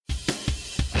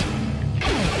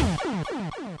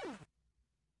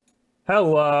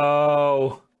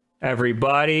Hello,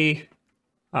 everybody.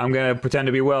 I'm going to pretend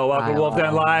to be Will. Welcome to Wolf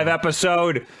Den Live,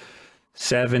 episode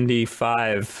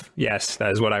 75. Yes,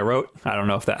 that is what I wrote. I don't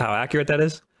know if how accurate that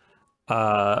is.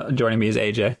 Joining me is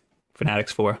AJ,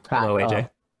 Fanatics 4. Hello, AJ.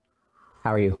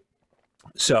 How are you?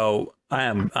 So I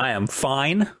am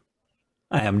fine.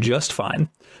 I am just fine.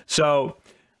 So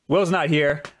Will's not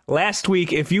here. Last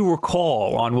week, if you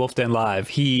recall on Wolf Den Live,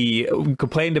 he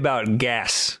complained about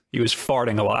gas. He was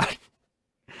farting a lot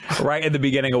right at the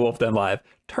beginning of Wolf Den Live.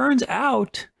 Turns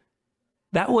out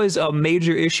that was a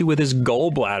major issue with his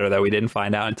gallbladder that we didn't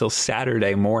find out until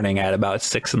Saturday morning at about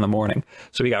 6 in the morning.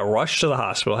 So he got rushed to the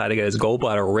hospital, had to get his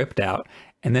gallbladder ripped out.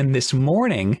 And then this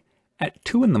morning at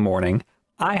 2 in the morning,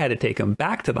 I had to take him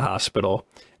back to the hospital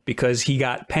because he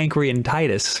got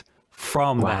pancreatitis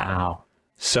from that.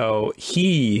 So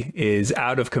he is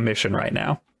out of commission right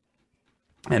now.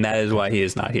 And that is why he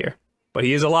is not here. But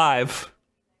he is alive.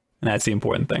 And that's the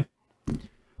important thing.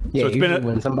 Yeah, so it's usually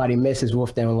when somebody misses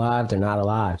Wolf Den Live, they're not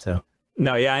alive. So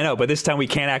no, yeah, I know. But this time we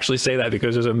can't actually say that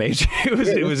because there's a major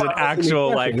it was an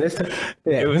actual like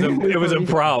it was a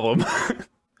problem.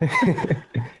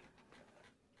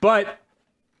 But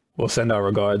we'll send our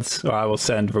regards, or I will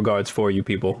send regards for you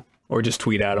people, or just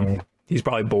tweet at him. He's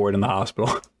probably bored in the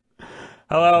hospital.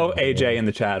 Hello, AJ in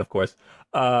the chat, of course.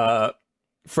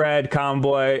 Fred,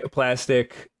 Convoy,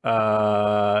 Plastic,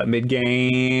 Mid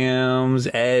Games,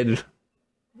 Ed,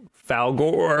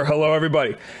 Falgor. Hello,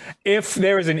 everybody. If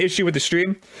there is an issue with the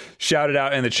stream, shout it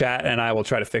out in the chat, and I will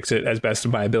try to fix it as best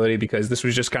of my ability because this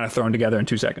was just kind of thrown together in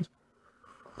 2 seconds.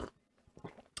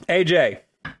 AJ.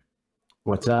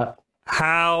 What's up?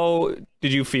 How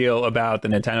did you feel about the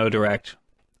Nintendo Direct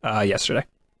yesterday?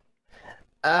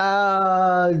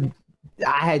 I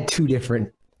had 2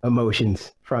 different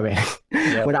emotions from it.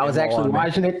 Yeah, when I was actually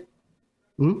watching it.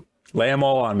 Lay them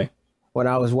all on me. When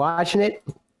I was watching it,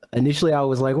 initially I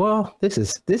was like, well,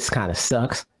 this kind of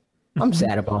sucks. I'm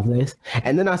sad about this.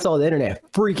 And then I saw the internet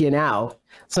freaking out.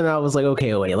 So now I was like,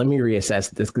 okay, wait, let me reassess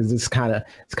this because it's kind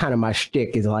of my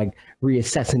shtick is like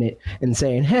reassessing it and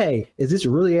saying, hey, is this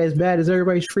really as bad as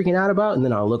everybody's freaking out about? And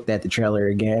then I looked at the trailer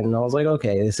again and I was like,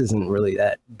 okay, this isn't really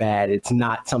that bad. It's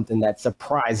not something that's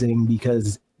surprising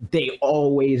because they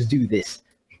always do this.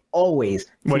 Always.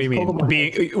 What do you mean? What do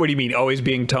you mean? Always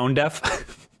being tone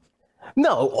deaf?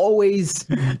 No, always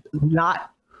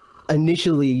not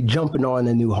initially jumping on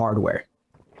the new hardware.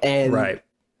 And right.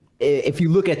 If you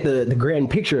look at the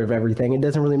grand picture of everything, it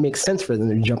doesn't really make sense for them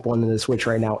to jump onto the Switch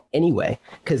right now anyway,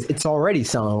 because it's already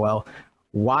selling well.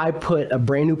 Why put a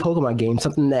brand new Pokemon game,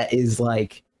 something that is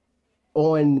like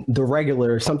on the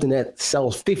regular, something that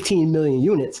sells 15 million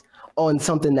units, on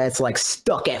something that's like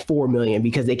stuck at 4 million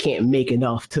because they can't make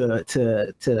enough to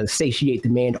satiate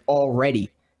demand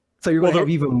already? So you're going to have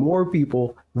even more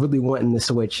people really wanting the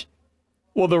Switch.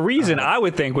 Well, the reason I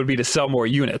would think would be to sell more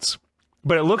units.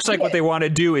 But it looks like what they want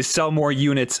to do is sell more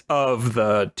units of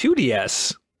the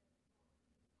 2DS.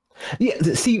 Yeah,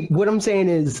 see, what I'm saying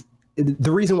is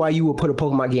the reason why you would put a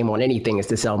Pokemon game on anything is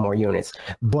to sell more units.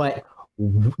 But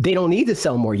they don't need to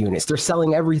sell more units. They're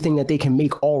selling everything that they can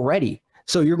make already.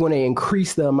 So you're going to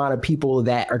increase the amount of people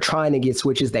that are trying to get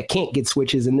Switches that can't get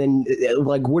Switches. And then,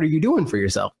 like, what are you doing for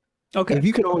yourself? Okay. If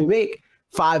you can only make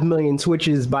 5 million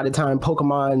Switches by the time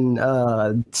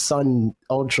Pokemon Sun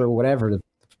Ultra, whatever the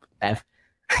F,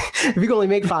 if you can only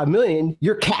make 5 million,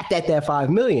 you're capped at that 5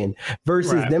 million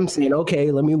versus them saying,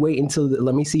 okay, let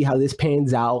me see how this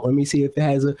pans out. Let me see if it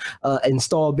has a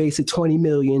install base of 20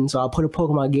 million. So I'll put a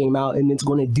Pokemon game out and it's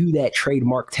going to do that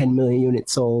trademark 10 million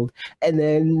units sold. And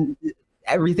then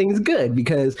everything's good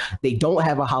because they don't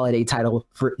have a holiday title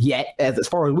for yet. As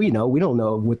far as we don't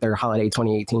know what their holiday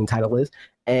 2018 title is.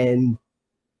 And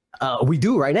we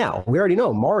do right now. We already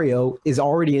know Mario is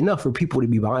already enough for people to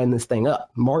be buying this thing up.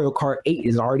 Mario Kart 8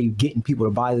 is already getting people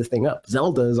to buy this thing up.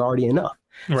 Zelda is already enough.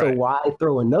 Right. So why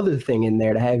throw another thing in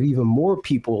there to have even more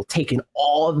people taking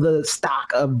all the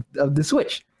stock of the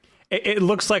Switch? It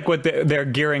looks like what they're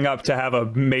gearing up to have a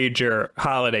major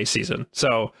holiday season.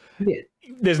 So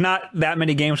there's not that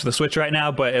many games for the Switch right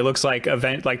now, but it looks like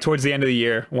towards the end of the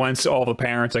year, once all the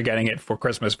parents are getting it for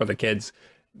Christmas for the kids,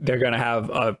 they're going to have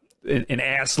an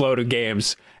ass load of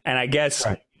games. And I guess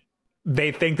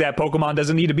they think that Pokemon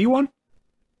doesn't need to be one,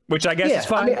 which I guess is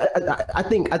fine. I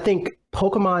think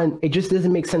Pokemon, it just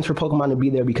doesn't make sense for Pokemon to be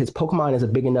there because Pokemon is a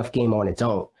big enough game on its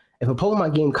own. If a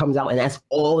Pokemon game comes out and that's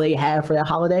all they have for that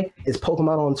holiday is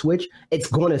Pokemon on Switch, it's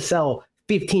going to sell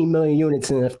 15 million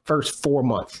units in the first 4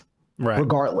 months,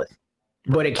 regardless.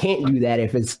 But it can't do that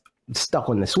if it's stuck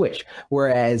on the Switch.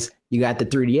 Whereas you got the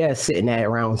 3DS sitting at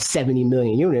around 70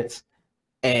 million units.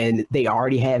 and they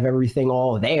already have everything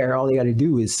all there. All they got to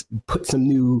do is put some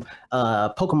new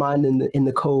Pokemon in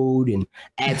the code and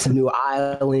add some new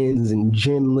islands and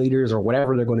gym leaders or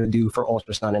whatever they're going to do for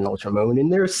Ultra Sun and Ultra Moon,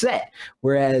 and they're set.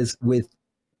 Whereas with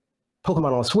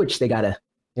Pokemon on Switch, they gotta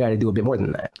do a bit more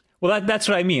than that. Well, that's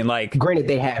what I mean. Like, granted,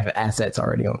 they have assets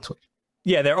already on Switch.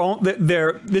 Yeah,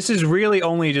 this is really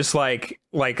only just like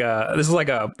this is like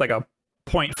a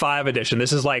 0.5 edition.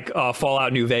 This is like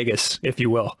Fallout New Vegas, if you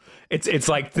will. It's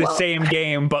like the same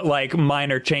game, but like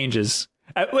minor changes.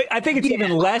 I think it's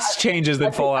even less changes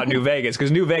than Fallout New Vegas,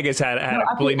 because New Vegas had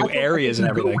completely new areas and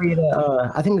everything.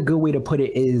 I think a good way to put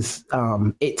it is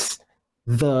it's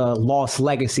the Lost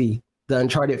Legacy, the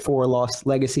Uncharted 4 Lost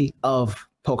Legacy of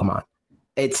Pokemon.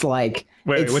 It's like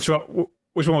which one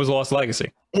was Lost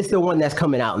Legacy? It's the one that's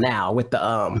coming out now with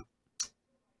the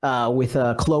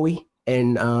Chloe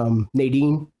and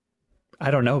Nadine.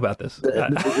 I don't know about this. I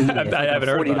haven't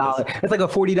heard about this. It's like a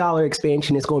 $40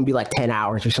 expansion. It's going to be like 10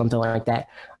 hours or something like that.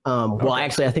 Well,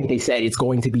 actually, I think they said it's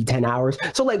going to be 10 hours.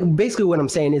 So, like, basically what I'm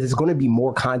saying is it's going to be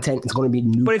more content. It's going to be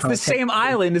new But it's content. the same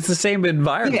island. It's the same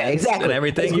environment. Yeah, exactly. And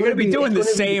everything. You're going to be doing the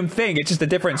same thing. It's just a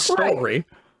different story.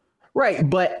 Right.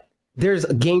 But there's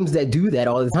games that do that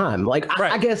all the time. Like,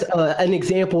 I guess an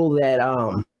example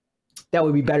that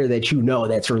would be better that's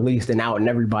released and out and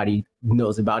everybody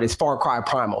knows about is Far Cry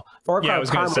Primal. Far Cry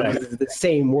Primal is the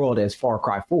same world as Far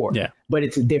Cry 4. Yeah. But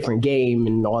it's a different game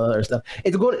and all that other stuff.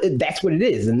 That's what it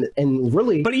is. And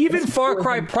really, but even Far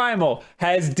Cry Primal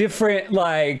has different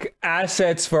like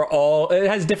assets for all. It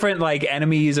has different like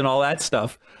enemies and all that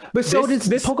stuff. But so does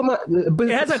this Pokemon. But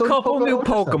it has a couple new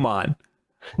Pokemon.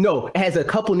 No, it has a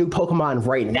couple new Pokemon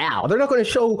right now. They're not going to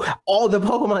show all the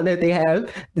Pokemon that they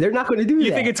have. They're not going to do that.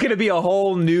 You think it's going to be a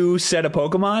whole new set of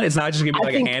Pokemon? It's not just going to be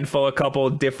like a handful, a couple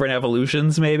different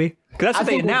evolutions, maybe? Because that's what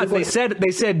they announced.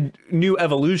 They said new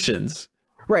evolutions.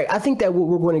 Right. I think that what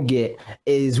we're going to get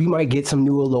is we might get some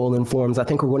new Alolan forms. I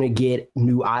think we're going to get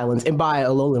new islands. And by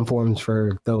Alolan forms,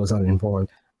 for those uninformed,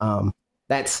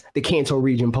 that's the Kanto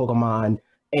region Pokemon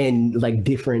and like a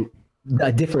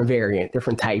different variant,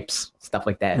 different types, stuff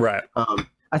like that. Right.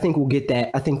 I think we'll get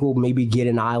that. I think we'll maybe get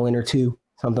an island or two,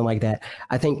 something like that.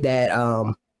 I think that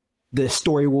the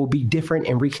story will be different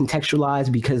and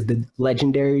recontextualized because the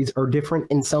legendaries are different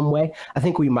in some way. I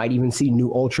think we might even see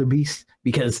new Ultra Beasts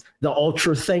because the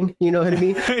Ultra thing, you know what I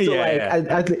mean? So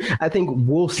I think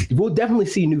we'll definitely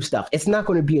see new stuff. It's not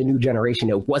going to be a new generation.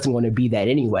 It wasn't going to be that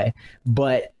anyway.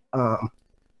 But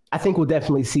I think we'll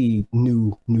definitely see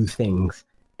new things.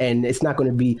 And it's not going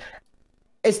to be,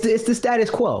 it's the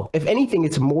status quo. If anything,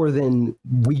 it's more than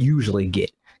we usually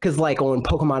get. Because like on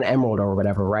Pokemon Emerald or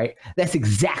whatever, right? That's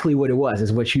exactly what it was,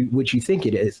 is what you think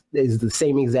it is the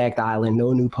same exact island,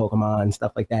 no new Pokemon,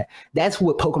 stuff like that. That's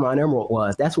what Pokemon Emerald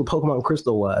was. That's what Pokemon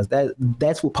Crystal was.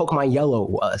 That's what Pokemon Yellow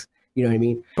was. You know what I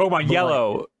mean? Pokemon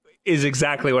Yellow is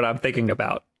exactly what I'm thinking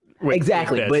about.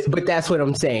 Exactly, but that's what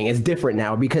I'm saying. It's different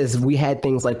now because we had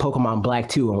things like Pokemon Black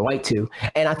 2 and White 2,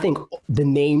 and I think the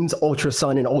names Ultra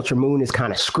Sun and Ultra Moon is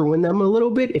kind of screwing them a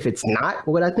little bit if it's not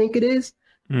what I think it is,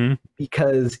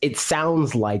 because it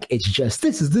sounds like it's just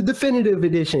this is the definitive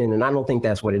edition, and I don't think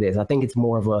that's what it is. I think it's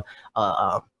more of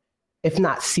a if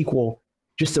not sequel,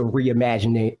 just a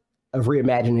reimagining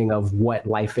of what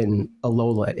life in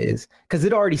Alola is, because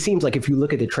it already seems like if you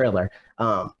look at the trailer,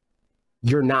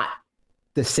 you're not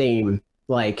the same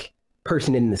like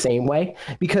person in the same way,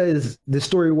 because the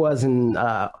story was in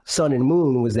Sun and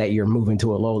Moon was that you're moving to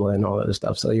Alola and all that other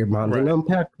stuff, so your mom's gonna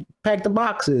unpack the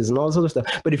boxes and all this other stuff.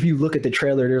 But if you look at the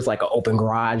trailer, there's like an open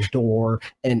garage door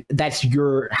and that's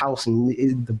your house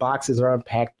and the boxes are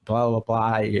unpacked, blah blah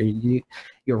blah.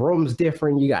 Your room's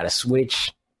different, you got a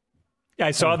Switch.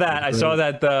 I saw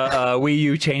that the Wii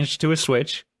U changed to a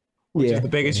Switch, which is the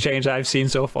biggest change I've seen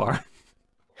so far.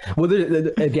 Well,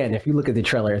 again, if you look at the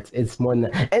trailer, it's more than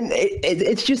that. And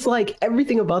it's just like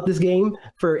everything about this game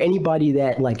for anybody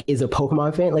that like is a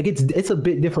Pokemon fan. Like it's a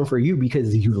bit different for you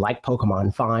because you like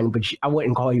Pokemon, fine, but I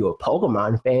wouldn't call you a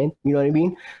Pokemon fan. You know what I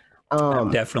mean?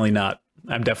 I'm definitely not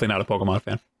a Pokemon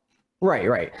fan.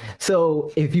 Right.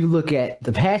 So if you look at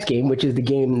the past game, which is the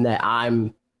game that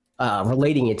I'm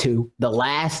relating it to, the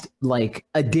last like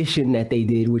edition that they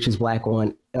did, which is Black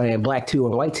 1 and Black 2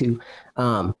 and White 2,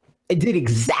 it did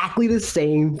exactly the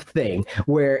same thing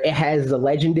where it has the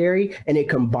legendary and it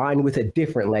combined with a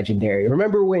different legendary.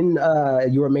 Remember when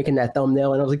you were making that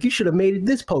thumbnail and I was like, you should have made it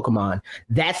this Pokemon.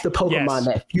 That's the Pokemon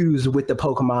that fused with the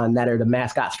Pokemon that are the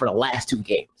mascots for the last two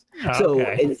games. So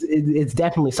it's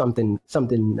definitely something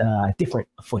different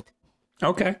afoot.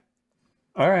 Okay.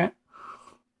 All right.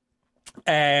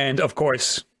 And of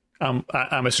course, I'm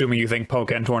assuming you think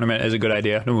Pokken Tournament is a good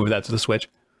idea to move that to the Switch.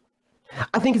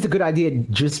 I think it's a good idea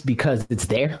just because it's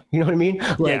there. You know what I mean?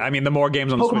 Like, yeah, I mean, the more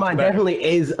games on the Switch, Pokemon the better. definitely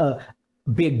is a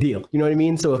big deal. You know what I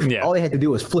mean? So if Yeah. all they had to do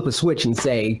was flip a switch and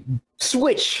say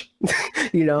switch,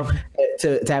 you know,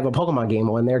 to have a Pokemon game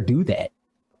on there, do that.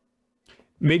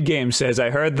 Mid Game says, I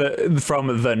heard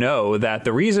from the know that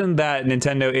the reason that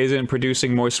Nintendo isn't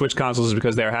producing more Switch consoles is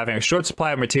because they're having a short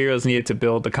supply of materials needed to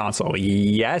build the console.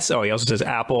 Yes. Oh, he also says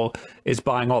Apple is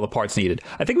buying all the parts needed.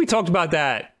 I think we talked about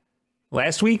that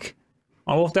last week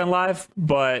on Wolf Den Live,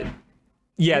 but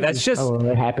yeah, that's just... Oh,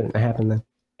 it happened then.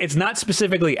 It's not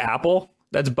specifically Apple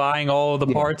that's buying all of the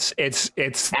parts. It's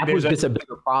Apple's just a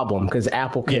bigger problem because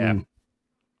Apple can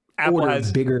Apple order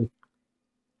has bigger.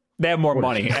 they have more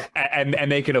money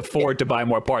and they can afford to buy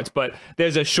more parts, but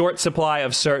there's a short supply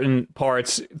of certain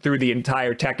parts through the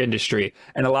entire tech industry,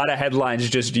 and a lot of headlines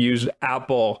just use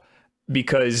Apple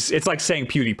because it's like saying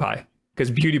PewDiePie, because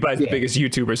PewDiePie is the biggest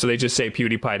YouTuber, so they just say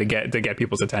PewDiePie to get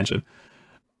people's attention.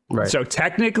 Right. So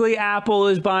technically Apple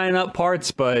is buying up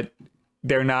parts, but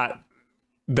they're not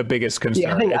the biggest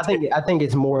concern. Yeah, I think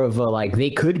it's more of a like they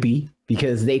could be,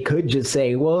 because they could just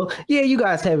say, well, yeah, you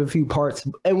guys have a few parts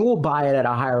and we'll buy it at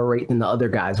a higher rate than the other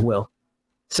guys will.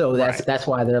 So that's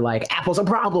why they're like, Apple's a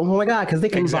problem. Oh my God, because they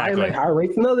can buy them at higher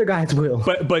rates than other guys will.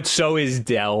 But so is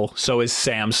Dell, so is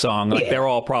Samsung. Like they're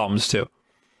all problems too.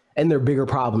 And they're bigger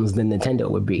problems than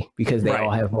Nintendo would be because they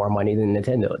all have more money than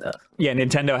Nintendo does. Yeah,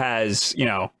 Nintendo has,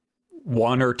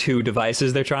 one or two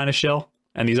devices they're trying to shill,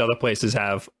 and these other places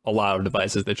have a lot of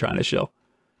devices they're trying to shill.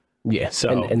 Yeah,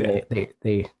 so and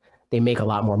they make a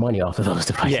lot more money off of those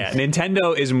devices. Yeah,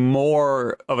 Nintendo is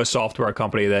more of a software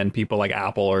company than people like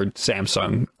Apple or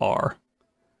Samsung are.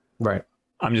 Right.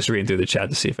 I'm just reading through the chat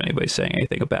to see if anybody's saying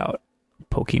anything about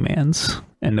Pokemans,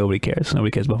 and nobody cares. Nobody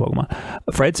cares about Pokemon.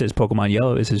 Fred says Pokemon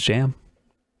Yellow is his jam.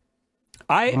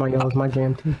 Pokemon Yellow is my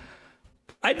jam too.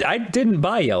 I didn't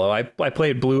buy Yellow. I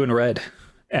played Blue and Red,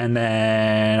 and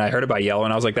then I heard about Yellow,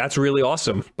 and I was like, that's really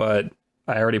awesome, but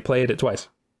I already played it twice.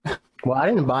 Well, I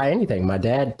didn't buy anything. My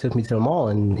dad took me to the mall,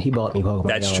 and he bought me Pokemon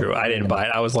That's Yellow. true. I didn't buy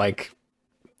it. I was like,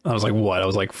 what? I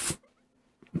was like,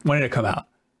 when did it come out?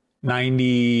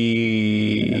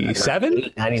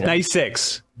 97?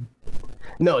 96.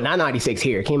 No, not 96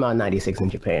 here. It came out in 96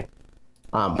 in Japan.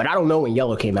 But I don't know when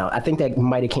Yellow came out. I think that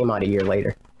might have came out a year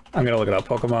later. I'm going to look it up.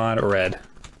 Pokemon Red.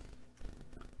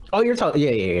 Oh, you're talking...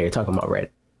 Yeah, you're talking about Red.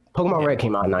 Pokemon Red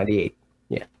came out in 98.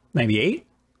 Yeah. 98?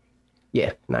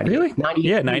 Yeah, 98. Really? 98.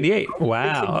 Yeah, 98.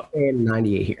 Wow. And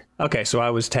 98 here. Okay, so I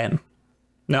was 10.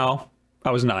 No,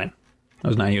 I was 9. I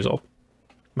was 9 years old.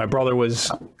 My brother was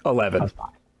 11.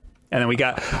 And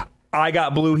then I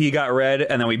got Blue, he got Red,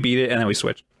 and then we beat it, and then we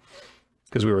switched.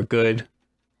 Because we were good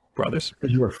brothers.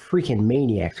 Because you were freaking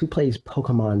maniacs. Who plays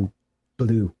Pokemon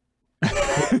Blue?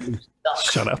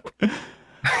 Shut up.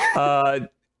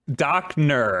 Doc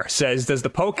Ner says, does the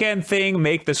Pokken thing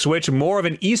make the Switch more of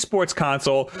an esports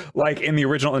console like in the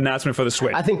original announcement for the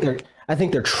Switch? I think they're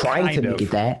trying to make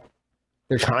it that.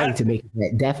 They're trying to make it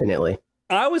that, definitely.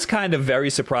 I was kind of very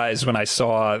surprised when I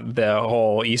saw the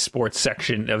whole esports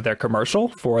section of their commercial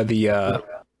for the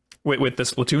with the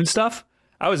Splatoon stuff.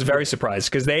 I was very surprised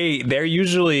because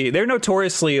they're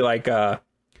notoriously like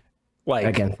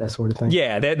against that sort of thing.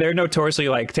 Yeah, they're notoriously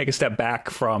like take a step back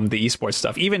from the esports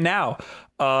stuff. Even now,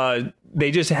 they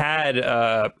just had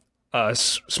a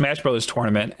Smash Brothers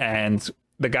tournament, and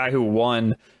the guy who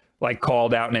won like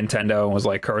called out Nintendo and was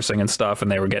like cursing and stuff,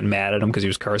 and they were getting mad at him because he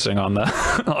was cursing on the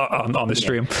on the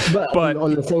stream. But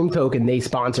on the same token, they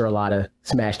sponsor a lot of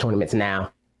Smash tournaments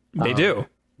now. They do.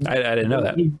 I didn't know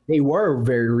that. They were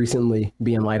very recently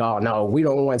being like, "Oh no, we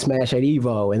don't want Smash at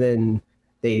Evo," and then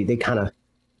they kind of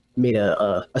made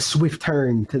a swift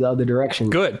turn to the other direction.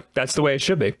 Good. That's the way it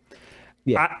should be.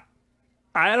 Yeah.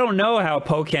 I don't know how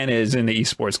Pokken is in the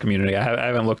esports community. I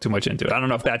haven't looked too much into it. I don't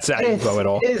know if that's at Evo at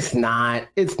all. It's not.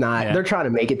 Yeah. They're trying to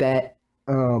make it that.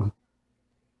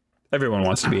 Everyone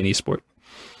wants to be an esport.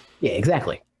 Yeah,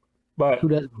 exactly. But who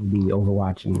doesn't want to be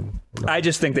Overwatch? I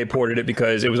just think they ported it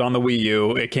because it was on the Wii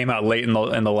U. It came out late in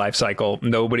the life cycle.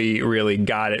 Nobody really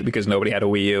got it because nobody had a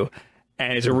Wii U,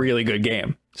 and it's a really good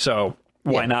game. So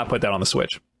why not put that on the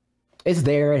Switch? It's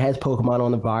there. It has Pokemon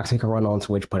on the box. It can run on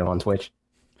Switch. Put it on Switch.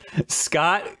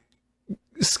 Scott,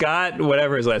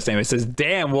 whatever his last name, it says,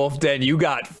 "Damn, Wolf Den, you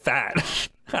got fat."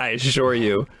 I assure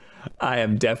you, I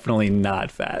am definitely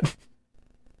not fat.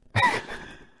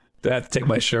 Do I have to take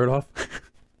my shirt off?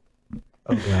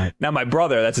 Oh God! Now my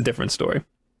brother, that's a different story.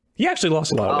 He actually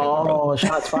lost a lot of weight. Oh,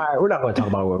 shots fired. We're not going to talk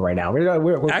about Will right now.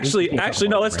 Actually,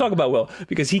 no. Let's talk about Will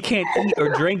because he can't eat or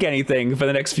drink anything for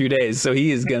the next few days, so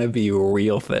he is going to be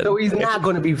real thin. So he's not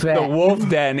going to be fat. The Wolf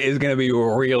Den is going to be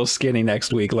real skinny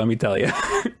next week. Let me tell you.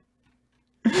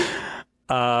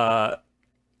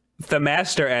 The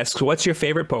Master asks, what's your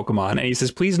favorite Pokemon? And he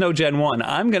says, please no Gen 1.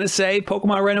 I'm going to say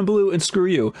Pokemon Red and Blue and screw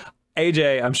you.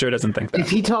 AJ, I'm sure doesn't think that. Is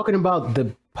he talking about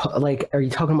are you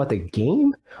talking about the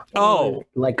game? Oh,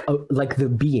 like the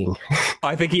being.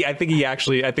 I think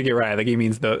you're right. I think he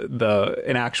means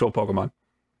an actual Pokemon.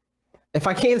 If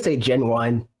I can't say Gen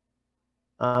 1,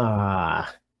 I'm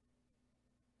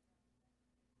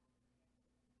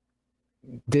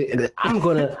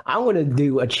gonna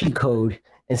do a cheat code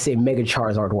and say Mega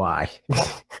Charizard Y.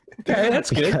 Okay,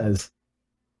 that's good.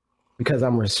 Because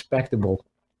I'm respectable.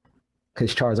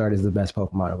 Because Charizard is the best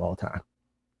Pokemon of all time.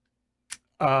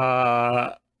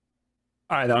 All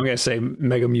right, I'm gonna say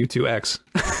Mega Mewtwo X.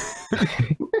 Mega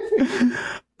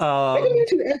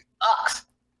Mewtwo X sucks.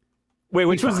 Wait,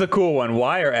 which was the cool one?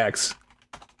 Y or X?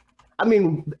 I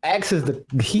mean, X is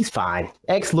he's fine.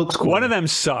 X looks cool. One of them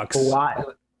sucks. Y.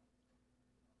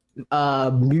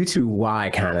 Mewtwo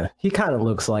Y he kind of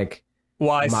looks like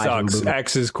Y Majin sucks. Buu.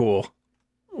 X is cool.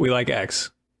 We like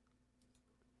X.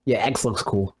 Yeah, X looks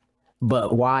cool,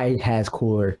 but Y has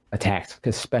cooler attacks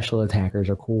because special attackers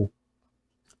are cool.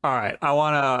 All right, I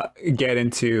want to get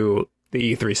into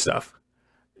the E3 stuff.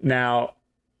 Now,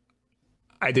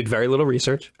 I did very little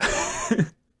research.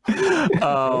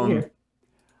 I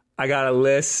got a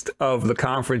list of the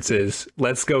conferences.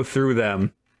 Let's go through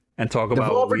them and talk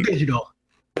about Devolver Digital.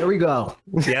 There we go.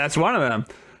 Yeah, that's one of them.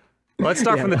 Let's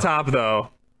start from the top, though.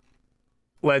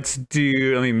 Let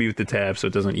me mute the tab so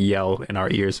it doesn't yell in our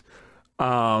ears.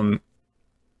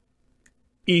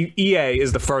 EA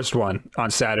is the first one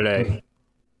on Saturday.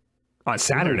 On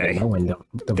Saturday?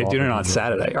 They're doing it on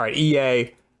Saturday. All right,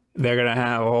 EA, they're going to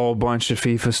have a whole bunch of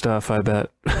FIFA stuff, I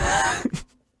bet.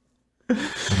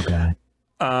 Oh, God.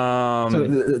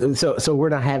 So we're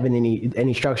not having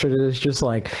any structure to this. Just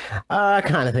like I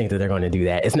kind of think that they're going to do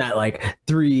that. It's not like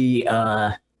 3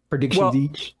 predictions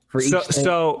each for each.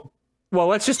 So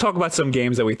let's just talk about some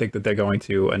games that we think that they're going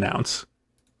to announce.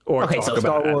 So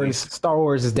Star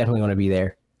Wars is definitely going to be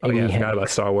there. Oh yeah, I forgot about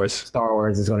Star Wars. Star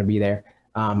Wars is going to be there.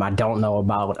 I don't know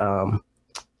about.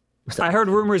 I heard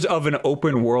rumors of an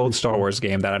open world Star Wars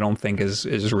game that I don't think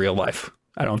is real life.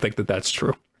 I don't think that that's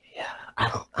true.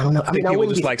 I don't know. I mean, people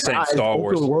just like saying Star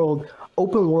Wars.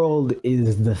 Open world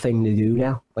is the thing to do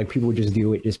now. Like people just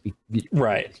do it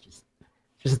right. It's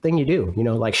just a thing you do. You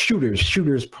know, like shooters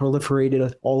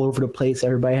proliferated all over the place.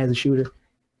 Everybody has a shooter.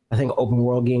 I think open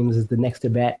world games is the next to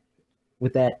bat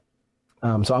with that.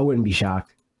 So I wouldn't be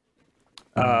shocked.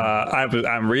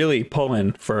 I'm really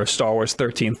pulling for Star Wars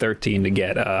 1313 to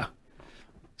get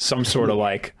some sort of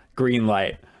like green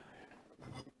light.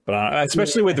 But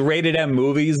especially with rated M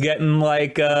movies getting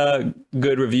like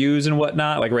good reviews and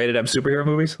whatnot, like rated M superhero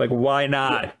movies, like why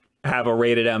not have a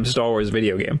rated M Star Wars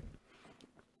video game?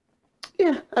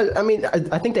 Yeah, I mean,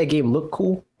 I think that game looked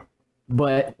cool,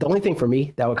 but the only thing for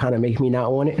me that would kind of make me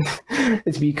not want it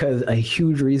is because a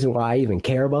huge reason why I even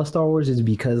care about Star Wars is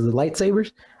because of the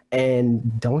lightsabers.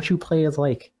 And don't you play as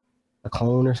like a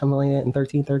clone or something like that in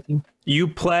 1313? You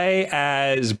play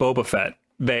as Boba Fett.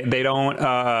 They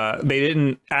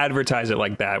didn't advertise it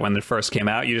like that when it first came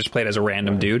out. You just played as a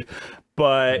random dude.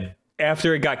 But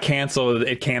after it got canceled,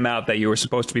 it came out that you were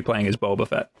supposed to be playing as Boba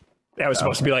Fett. That was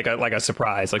supposed to be like a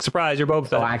surprise. Like, surprise, you're Boba Fett.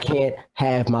 So I can't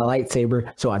have my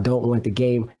lightsaber, so I don't want the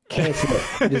game canceled.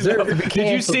 It deserves to be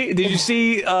canceled. Did you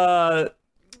see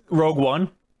Rogue One?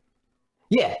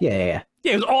 Yeah. Yeah,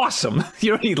 it was awesome.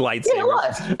 You don't need lightsabers.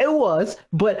 Yeah, it was.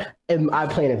 But am I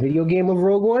playing a video game of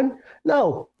Rogue One?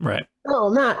 No. Right. No,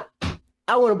 I'm not.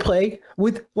 I want to play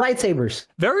with lightsabers.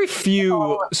 Very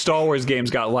few Star Wars games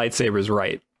got lightsabers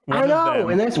right.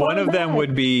 And that's one of them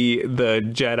would be the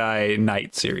Jedi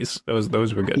Knight series.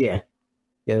 Those were good. Yeah,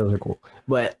 those are cool.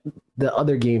 But the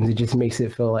other games, it just makes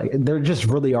it feel like they're just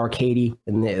really arcadey,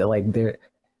 and they're like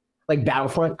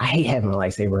Battlefront. I hate having a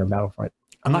lightsaber in Battlefront.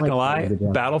 I'm not gonna lie,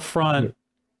 Battlefront,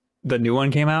 the new one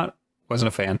came out, wasn't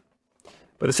a fan.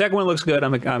 But the second one looks good.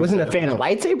 Wasn't a fan of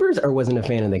lightsabers or wasn't a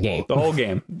fan of the game? The whole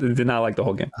game. Did not like the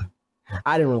whole game.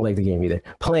 I didn't really like the game either.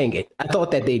 Playing it, I thought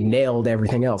that they nailed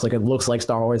everything else. Like, it looks like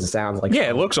Star Wars. It sounds like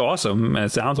it looks awesome and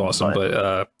it sounds awesome.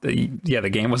 But the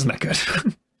game wasn't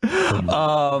that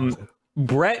good.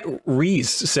 Brett Reese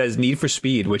says Need for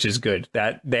Speed, which is good.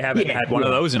 That they haven't had one of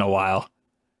those in a while.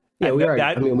 Yeah,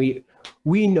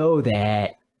 we know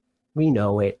that. We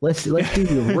know it. Let's do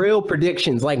the real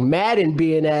predictions, like Madden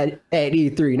being at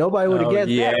E3. Nobody would have guessed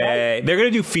that. Right? They're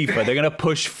gonna do FIFA. They're gonna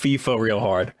push FIFA real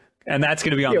hard, and that's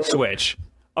gonna be on the Switch.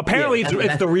 Apparently,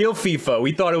 it's the real FIFA.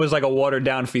 We thought it was like a watered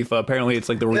down FIFA. Apparently, it's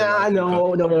like the real.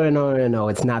 No.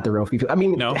 It's not the real FIFA. I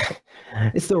mean, no,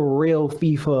 it's the real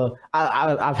FIFA.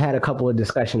 I've had a couple of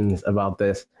discussions about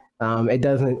this. It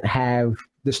doesn't have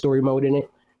the story mode in it,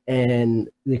 and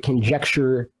the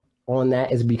conjecture on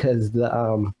that is because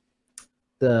the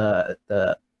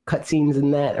cutscenes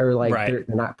in that are like they're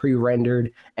not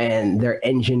pre-rendered, and their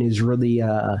engine is really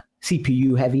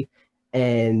CPU heavy,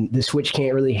 and the Switch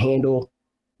can't really handle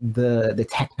the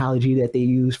technology that they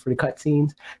use for the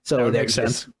cutscenes. So they're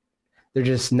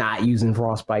just not using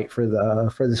Frostbite for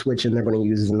the Switch, and they're going to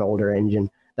use an older engine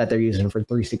that they're using for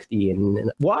 360.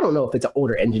 And well, I don't know if it's an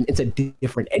older engine; it's a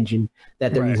different engine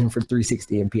that they're using for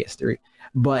 360 and PS3.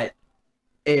 But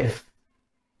if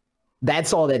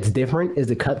that's all that's different is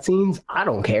the cutscenes, I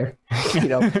don't care.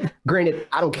 Granted,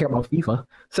 I don't care about FIFA,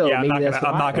 so yeah, maybe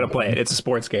I'm not gonna play it. It's a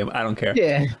sports game. I don't care.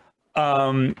 Yeah.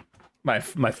 My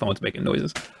phone's making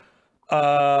noises.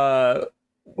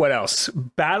 What else?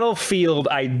 Battlefield.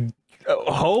 I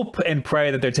hope and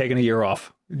pray that they're taking a year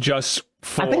off just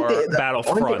for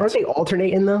Battlefront. Aren't they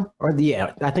alternating though?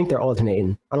 Yeah, I think they're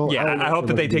alternating. I hope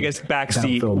that they take a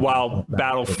backseat while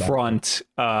Battlefront,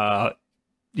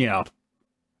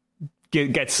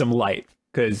 get some light,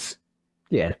 because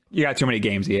you got too many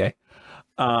games, EA.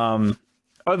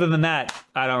 Other than that,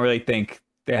 I don't really think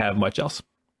they have much else.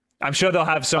 I'm sure they'll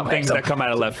have some things that come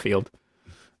out of left field.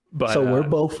 But so we're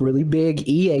both really big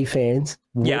EA fans.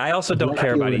 Yeah, I also don't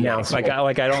care about EA.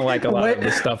 I don't like a lot of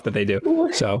the stuff that they do.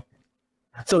 So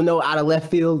no out of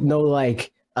left field, no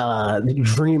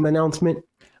dream announcement.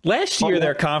 Last year,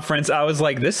 their conference, I was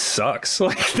like, this sucks.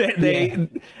 Like they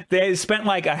spent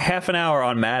like a half an hour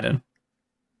on Madden.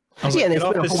 And they spent a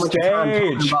whole bunch of time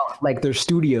talking about like their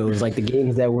studios, like the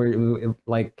games that were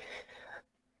like.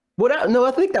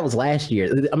 I think that was last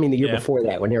year. I mean, the year before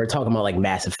that, when they were talking about like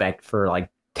Mass Effect for like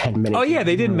 10 minutes. Oh yeah,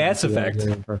 they did Mass Effect.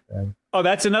 Oh,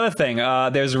 that's another thing.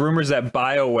 There's rumors that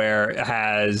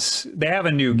BioWare they have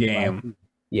a new game.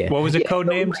 Yeah. What was it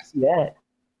codenamed?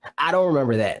 I don't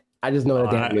remember that. I just know that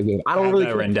they have a new game. I don't really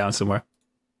written down somewhere.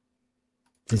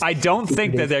 I don't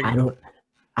think that they're.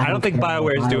 I don't think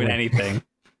BioWare is doing anything.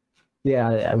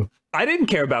 Yeah. I didn't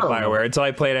care about BioWare until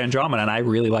I played Andromeda, and I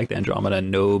really liked Andromeda, and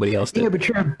nobody else did. Yeah, but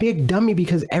you're a big dummy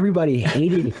because everybody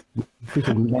hated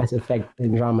freaking Mass Effect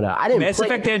Andromeda. I didn't. Mass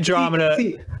Effect Andromeda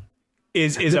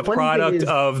is a product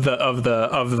of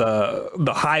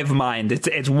the hive mind.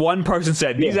 It's one person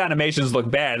said these animations look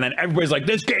bad, and then everybody's like,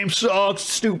 this game sucks,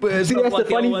 stupid. See, that's the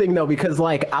funny thing though, because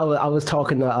like I was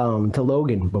talking to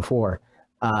Logan before.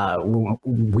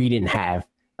 We didn't have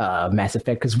Mass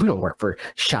Effect because we don't work for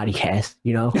Shoddy Cast,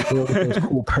 those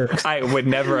cool perks. I would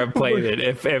never have played it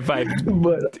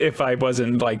if I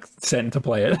wasn't like sent to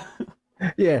play it.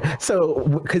 Yeah,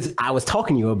 so because I was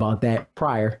talking to you about that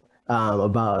prior,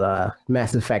 about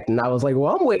Mass Effect, and I was like,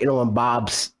 well, I'm waiting on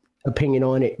Bob's opinion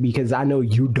on it because I know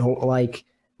you don't like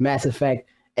Mass Effect.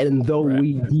 And though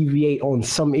we deviate on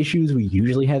some issues, we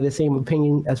usually have the same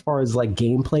opinion as far as like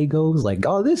gameplay goes. Like,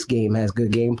 oh, this game has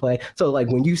good gameplay. So like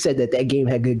when you said that game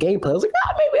had good gameplay, I was like,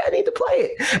 maybe I need to play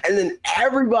it. And then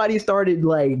everybody started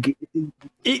like,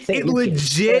 it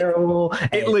legit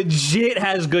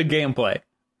has good gameplay.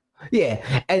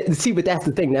 Yeah, and see, but that's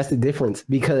the thing. That's the difference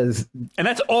because, and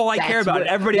that's all I care about.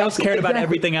 Everybody else cared about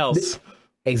everything else.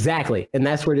 Exactly. And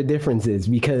that's where the difference is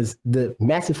because the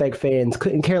Mass Effect fans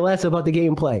couldn't care less about the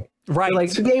gameplay. Right. They're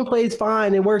like, the gameplay is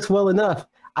fine. It works well enough.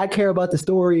 I care about the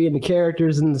story and the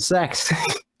characters and the sex.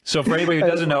 So for anybody who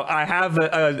doesn't know, I have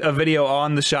a video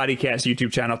on the Shoddycast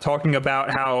YouTube channel talking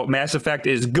about how Mass Effect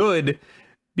is good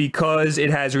because it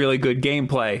has really good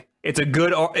gameplay. It's a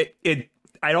good...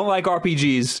 I don't like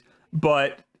RPGs,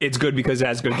 but it's good because it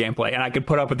has good gameplay. And I could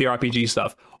put up with the RPG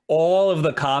stuff. All of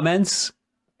the comments...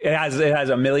 It has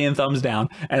a million thumbs down,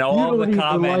 and all of the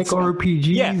comments. Like RPGs.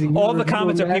 Yeah, all the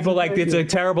comments are people like, it's a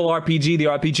terrible RPG. The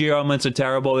RPG elements are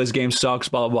terrible. This game sucks.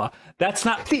 Blah blah blah. That's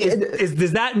not.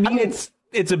 Does that mean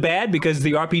it's a bad because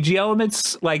the RPG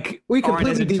elements aren't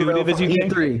as intuitive as you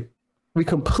think? We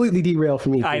completely derail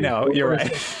from E3. I know you're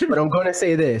right, but I'm going to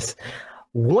say this: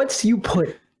 once you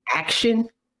put action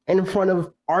in front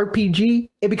of RPG,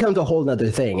 it becomes a whole nother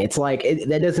thing. It's like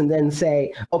that doesn't then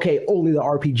say, okay, only the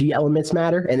RPG elements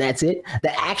matter and that's it.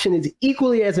 The action is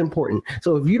equally as important.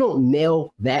 So if you don't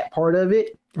nail that part of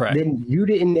it, then you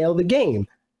didn't nail the game.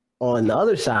 On the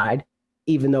other side,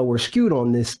 even though we're skewed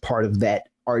on this part of that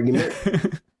argument,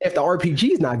 if the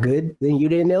RPG is not good, then you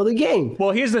didn't nail the game.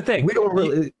 Well, here's the thing: we don't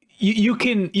really. You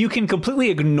can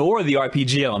completely ignore the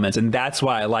RPG elements, and that's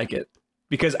why I like it.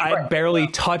 Because I barely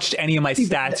touched any of my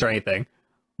stats or anything.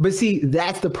 But see,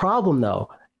 that's the problem, though.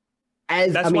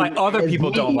 Why other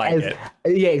people don't like it.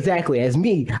 Yeah, exactly. As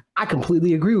me, I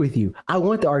completely agree with you. I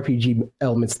want the RPG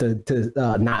elements to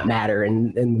not matter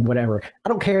and whatever. I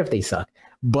don't care if they suck.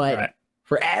 But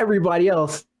for everybody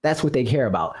else, That's what they care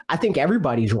about. I think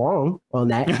everybody's wrong on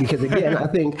that because, again, I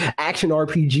think action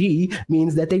RPG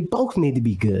means that they both need to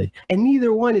be good, and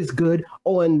neither one is good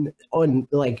on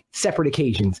like separate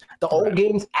occasions. The old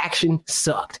games action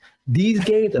sucked. These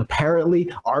games apparently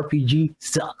RPG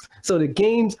sucks. So the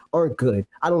games aren't good.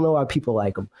 I don't know why people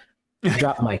like them.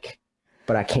 Drop mic,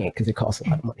 but I can't because it costs a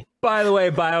lot of money. By the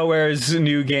way, BioWare's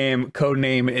new game,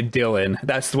 codename Dylan.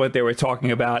 That's what they were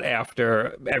talking about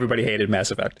after everybody hated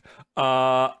Mass Effect.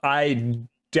 I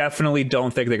definitely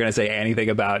don't think they're going to say anything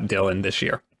about Dylan this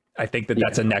year. I think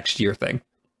that's a next year thing.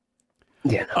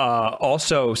 Yeah.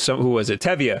 Also, who was it?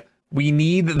 Tevia. We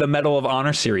need the Medal of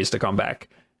Honor series to come back.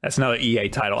 That's another EA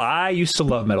title. I used to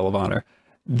love Medal of Honor.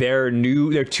 There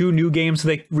are two new games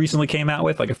they recently came out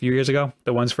with, like a few years ago.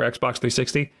 The ones for Xbox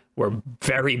 360 were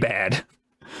very bad.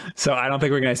 So I don't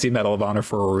think we're going to see Medal of Honor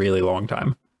for a really long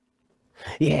time.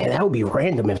 Yeah, that would be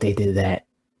random if they did that.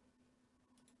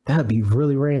 That would be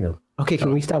really random. Okay,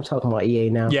 can we stop talking about EA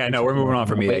now? Yeah, no, we're moving on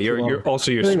from EA. Your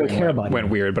swing went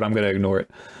weird, but I'm going to ignore it.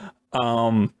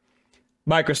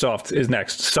 Microsoft is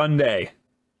next Sunday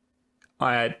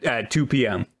at 2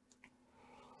 p.m.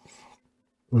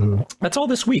 Mm-hmm. That's all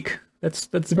this week. That's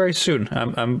very soon.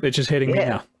 It's just hitting me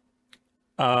now.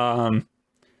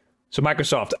 So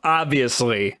Microsoft,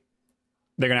 obviously,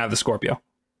 they're gonna have the Scorpio.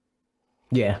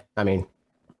 Yeah, I mean,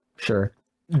 sure.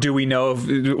 Do we know if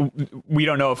we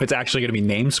don't know if it's actually gonna be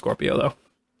named Scorpio though?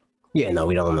 Yeah, no,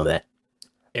 we don't know that.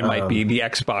 It might be the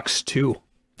Xbox 2.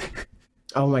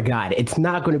 Oh my God, it's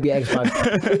not going to be Xbox.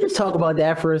 Can we just talk about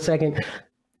that for a second?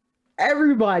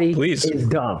 Everybody is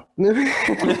dumb for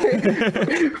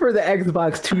the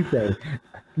Xbox 2 thing.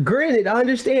 Granted, I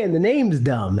understand the name's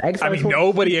dumb. Xbox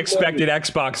nobody expected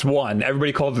Xbox One.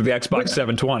 Everybody called it the Xbox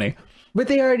 720. But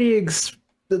they already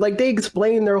they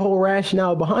explained their whole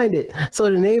rationale behind it. So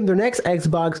to name their next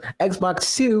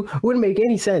Xbox 2 wouldn't make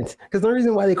any sense. Because the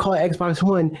reason why they call it Xbox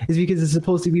One is because it's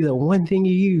supposed to be the one thing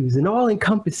you use and all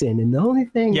encompassing. And the only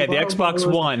thing. Yeah, the Xbox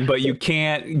One, but you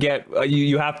can't get.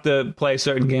 You have to play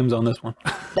certain games on this one.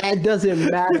 That doesn't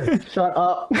matter. Shut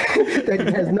up.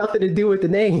 That has nothing to do with the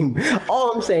name.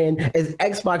 All I'm saying is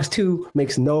Xbox 2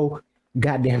 makes no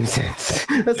goddamn sense.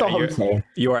 That's all I'm saying.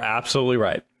 You are absolutely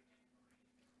right.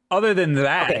 Other than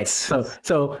that, okay,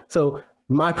 so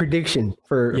my prediction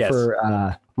for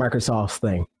Microsoft's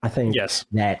thing, I think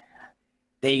that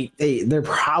they're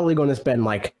probably going to spend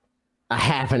like a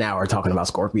half an hour talking about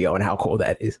Scorpio and how cool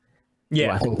that is. Yeah,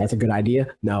 well, I think that's a good idea.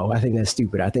 No, I think that's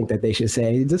stupid. I think that they should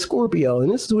say the Scorpio, and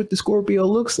this is what the Scorpio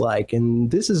looks like, and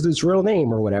this is its real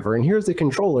name or whatever, and here's the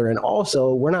controller. And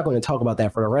also, we're not going to talk about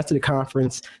that for the rest of the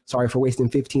conference. Sorry for wasting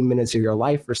 15 minutes of your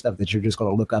life for stuff that you're just going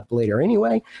to look up later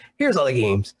anyway. Here's all the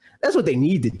games. That's what they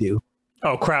need to do.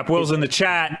 Oh, crap. Will's in the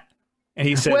chat, and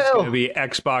he says it's going to be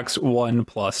Xbox One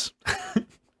Plus.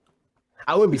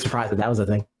 I wouldn't be surprised if that was a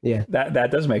thing. Yeah.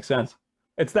 That does make sense.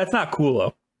 That's not cool,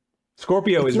 though.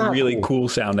 Scorpio is really cool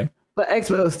sounding. But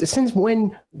Xbox, since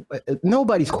when?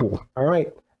 Nobody's cool, all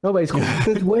right? Nobody's cool.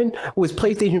 Since when was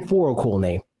PlayStation 4 a cool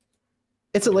name?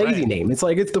 It's a lazy name. It's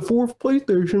like it's the fourth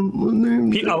PlayStation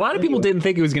name. A lot of people didn't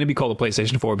think it was going to be called a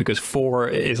PlayStation 4 because 4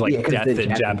 is like death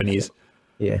in Japanese.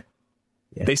 Yeah.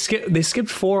 They skipped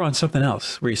 4 on something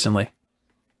else recently.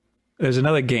 There's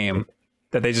another game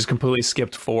that they just completely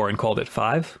skipped 4 and called it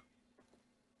 5.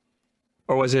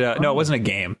 Or was it? No, it wasn't a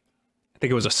game. I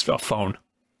think it was a phone.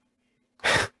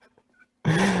 Oh,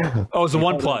 it was the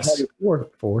OnePlus.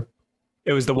 4.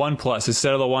 It was the OnePlus.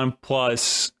 Instead of the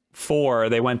OnePlus 4,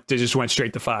 they just went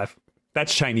straight to 5.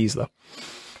 That's Chinese, though.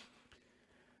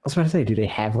 I was about to say, do they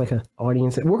have like an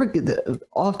audience? We're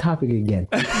off topic again.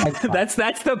 That's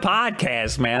the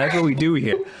podcast, man. That's what we do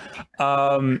here.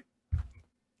 So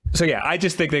yeah, I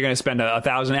just think they're going to spend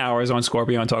 1,000 hours on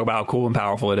Scorpio and talk about how cool and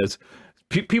powerful it is.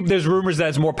 People, there's rumors that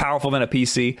it's more powerful than a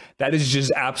PC. That is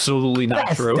just absolutely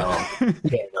not true.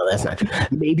 Yeah, no, that's not true.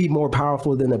 Maybe more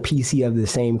powerful than a PC of the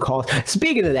same cost.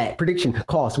 Speaking of that, prediction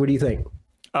cost. What do you think?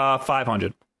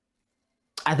 500.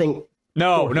 I think.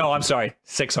 No, I'm sorry.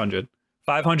 600.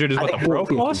 500 is what the Pro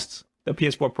costs. The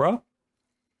PS4 Pro.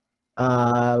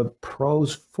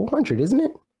 Pro's 400, isn't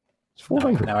it? It's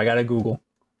 400. Now I gotta Google.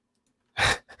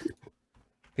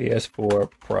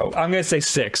 PS4 Pro. I'm gonna say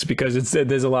 6 because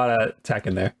there's a lot of tech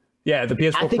in there. Yeah, the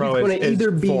PS4 Pro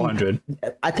is 400.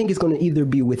 I think it's going to either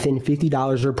be within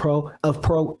 $50 of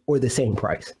Pro or the same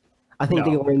price. I think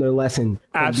they learned their lesson.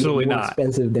 Absolutely more not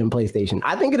expensive than PlayStation.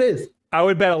 I think it is. I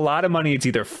would bet a lot of money it's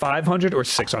either 500 or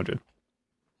 600.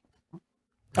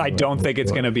 I don't think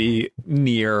it's going to be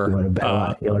near. You want to bet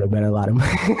a lot of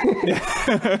money.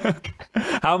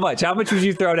 How much? How much would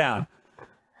you throw down?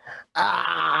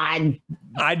 I'd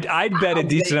bet a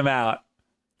decent amount.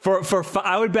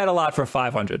 I would bet a lot for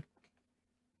 500.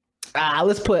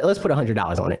 Let's put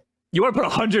 $100 on it. You want to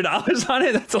put $100 on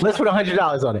it? Let's put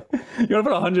 $100 on it. You want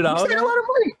to put $100? You spent a lot of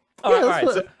money.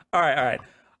 All right.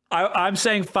 I'm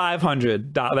saying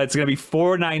 $500. That's going to be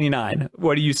 $499.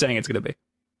 What are you saying it's going to be?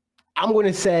 I'm going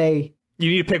to say you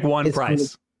need to pick one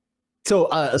price. So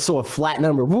a flat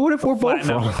number. What if we're both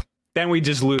wrong? Then we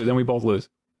just lose. Then we both lose.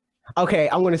 Okay,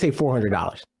 I'm going to say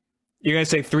 $400. You're going to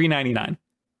say $399.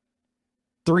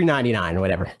 $399,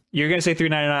 whatever. You're going to say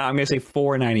 $399. I'm going to say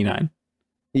 $499.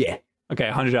 Yeah. Okay,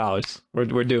 $100.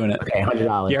 We're doing it. Okay,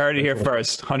 $100. You heard it here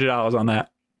first. $100 on that,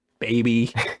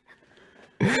 baby.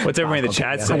 What's everybody in the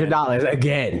chat saying? $100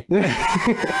 again.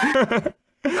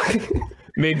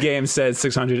 Mid game says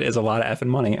 600 is a lot of effing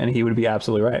money, and he would be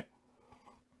absolutely right.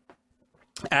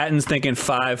 Atten's thinking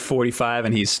 545,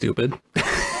 and he's stupid.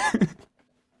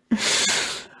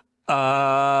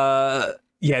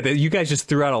 You guys just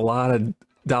threw out a lot of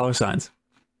dollar signs.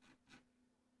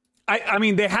 I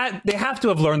mean, they have to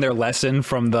have learned their lesson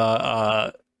from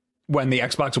the when the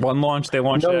Xbox One launched. They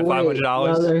launched it at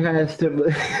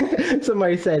 $500.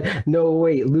 Somebody said, "No,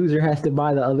 wait, loser has to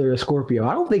buy the other Scorpio."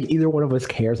 I don't think either one of us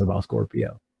cares about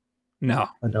Scorpio. No,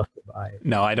 enough to buy it.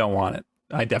 No, I don't want it.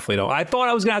 I definitely don't. I thought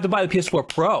I was gonna have to buy the PS4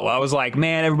 Pro. I was like,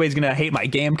 man, everybody's gonna hate my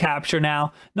game capture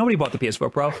now. Nobody bought the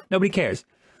PS4 Pro. Nobody cares.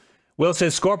 Will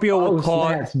says Scorpio will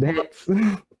cost.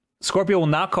 Scorpio will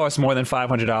not cost more than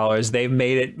 $500. They've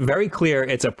made it very clear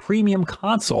it's a premium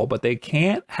console, but they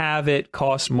can't have it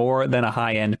cost more than a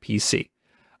high-end PC.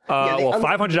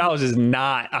 $500 is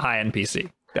not a high-end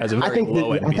PC. That's a very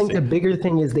low-end PC. I think the bigger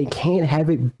thing is they can't have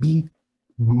it be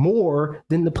more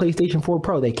than the PlayStation 4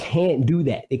 Pro. They can't do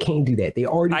that. They can't do that. They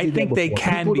already. I think they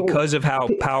can because of how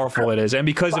powerful it is, and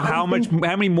because of how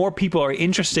many more people are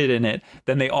interested in it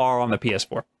than they are on the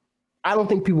PS4. I don't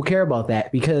think people care about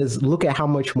that because look at how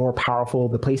much more powerful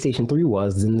the PlayStation 3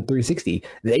 was than the 360.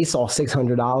 They saw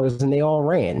 $600 and they all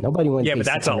ran. Nobody went. Yeah, but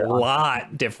that's a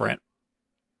lot different.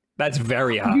 That's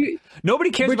very high.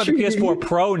 Nobody cares about the PS4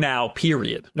 Pro now,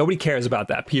 period. Nobody cares about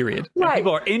that, period. Right. And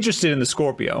people are interested in the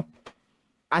Scorpio.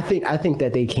 I think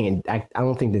that they can. I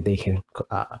don't think that they can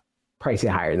price it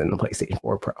higher than the PlayStation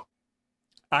 4 Pro.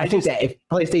 I think that if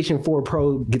PlayStation 4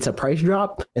 Pro gets a price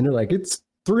drop and they're like, it's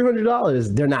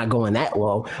 $300, they're not going that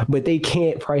low, but they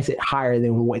can't price it higher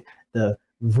than what the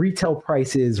retail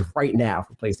price is right now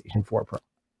for PlayStation 4 Pro.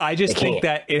 I just think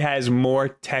that it has more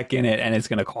tech in it and it's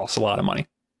going to cost a lot of money.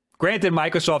 Granted,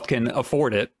 Microsoft can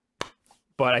afford it,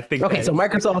 but I think... Okay, so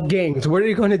Microsoft Games, what are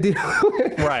you going to do?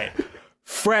 Right.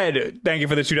 Fred, thank you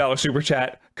for the $2 super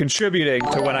chat, contributing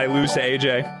to when I lose to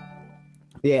AJ.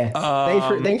 Yeah.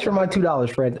 Thanks for my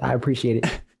 $2, Fred. I appreciate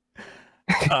it.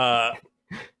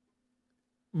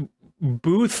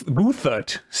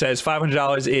 Boothut says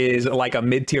 $500 is like a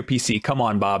mid-tier PC. Come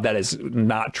on, Bob. That is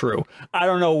not true. I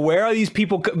don't know where are these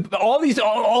people. All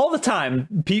the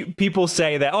time, people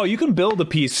say that, oh, you can build a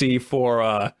PC for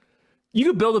like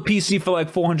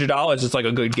 $400. It's like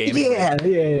a good game.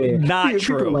 Yeah. Not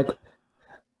true. Like,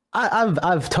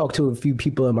 I've talked to a few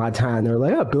people in my time. They're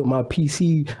like, I built my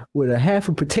PC with a half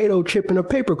a potato chip and a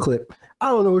paperclip. I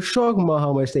don't know what you're talking about,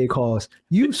 how much they cost.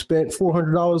 You spent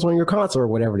 $400 on your console or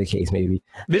whatever the case may be.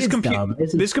 This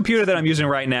computer that I'm using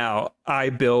right now, I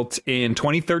built in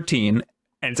 2013,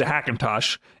 and it's a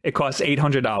Hackintosh. It costs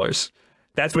 $800.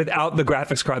 That's without the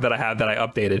graphics card that I have that I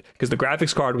updated, because the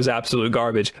graphics card was absolute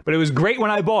garbage. But it was great when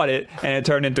I bought it, and it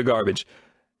turned into garbage.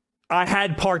 I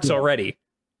had parts already.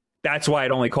 That's why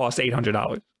it only cost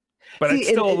 $800. But it's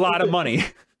still a lot of money.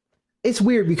 It's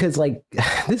weird because, like,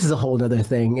 this is a whole other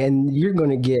thing, and you're going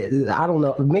to get, I don't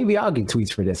know, maybe I'll get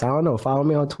tweets for this. I don't know. Follow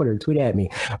me on Twitter, tweet at me.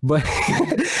 But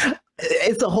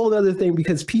it's a whole other thing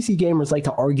because PC gamers like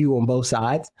to argue on both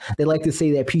sides. They like to say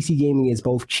that PC gaming is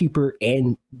both cheaper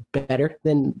and better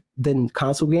than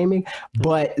console gaming.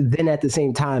 But then at the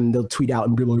same time, they'll tweet out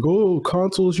and be like, oh,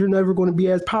 consoles, you're never going to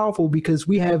be as powerful because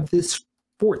we have this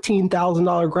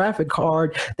 $14,000 graphic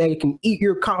card that can eat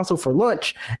your console for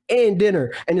lunch and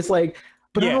dinner. And it's like,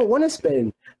 but I don't want to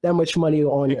spend that much money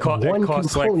on one component. It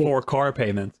costs like 4 car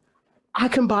payments. I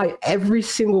can buy every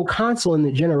single console in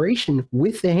the generation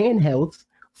with the handhelds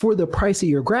for the price of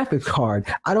your graphics card.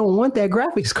 I don't want that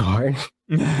graphics card.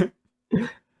 The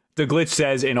Glitch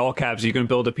says in all caps, you can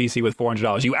build a PC with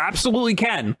 $400. You absolutely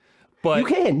can. But you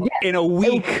can, in a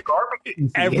week,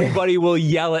 everybody will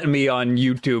yell at me on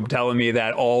YouTube telling me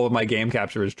that all of my game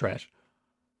capture is trash.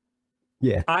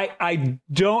 Yeah. I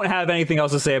don't have anything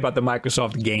else to say about the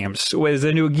Microsoft games. With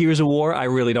the new Gears of War, I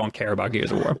really don't care about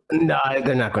Gears of War. No,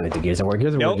 they're not going to do Gears of War.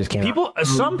 Gears of War just came out.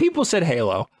 Some people said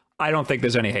Halo. I don't think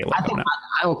there's any Halo.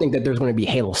 I don't think that there's going to be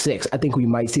Halo 6. I think we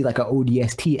might see like an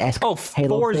ODST-esque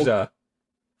Halo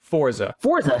Forza.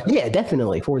 Forza, yeah,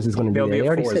 definitely. Forza is going to be there. They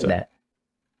already said that.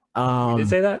 Did they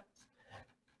say that?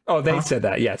 Oh, they said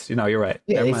that. Yes, you're right.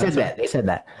 Yeah, they said that. They said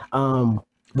that.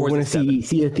 We're going to see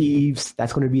Sea of Thieves.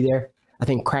 That's going to be there. I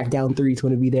think Crackdown 3 is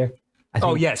going to be there.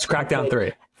 Yes, Crackdown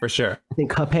 3 for sure. I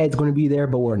think Cuphead's going to be there,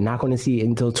 but we're not going to see it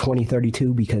until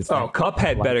 2032 because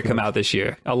Cuphead better come out this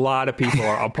year. A lot of people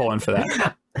are pulling for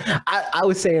that. I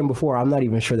was saying before, I'm not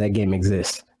even sure that game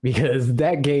exists because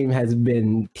that game has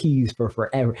been teased for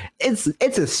forever. It's a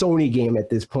Sony game at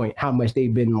this point. How much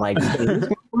they've been like, it's going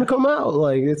to come out.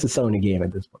 Like, it's a Sony game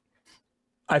at this point.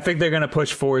 I think they're going to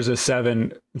push Forza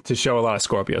 7 to show a lot of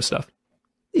Scorpio stuff.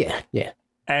 Yeah.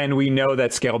 And we know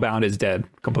that Scalebound is dead,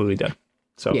 completely dead.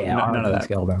 So none of that.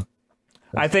 Scalebound.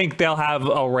 I think they'll have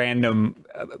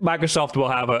Microsoft will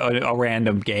have a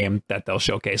random game that they'll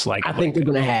showcase. I think they're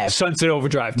going to have Sunset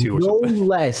Overdrive 2 or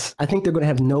something. I think they're going to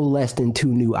have no less than 2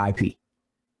 new IP.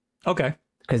 Okay.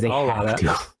 Because they have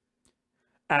to.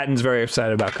 Atton's very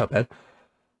excited about Cuphead.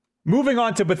 Moving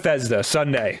on to Bethesda,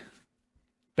 Sunday.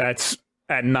 That's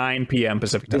at 9 p.m.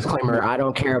 Pacific time. Disclaimer, I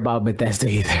don't care about Bethesda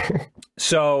either.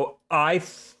 So a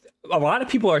lot of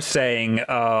people are saying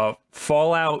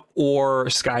Fallout or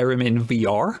Skyrim in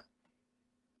VR,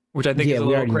 which I think is a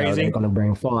little crazy. They're going to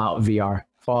bring Fallout VR.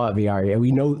 Yeah,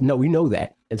 we know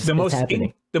that. It's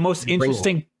happening. The most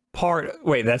interesting part.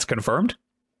 Wait, that's confirmed?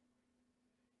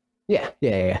 Yeah.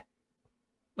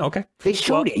 Okay. They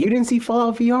showed it. You didn't see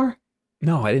Fallout VR?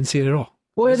 No, I didn't see it at all.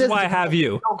 Well, this is why I have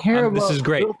you. I don't care about, this is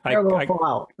great.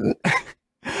 Fallout.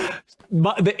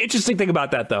 The interesting thing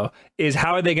about that, though, is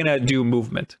how are they going to do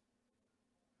movement?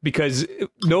 Because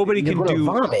nobody can do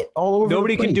vomit all over.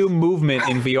 Nobody can do movement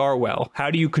in VR well.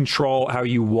 How do you control how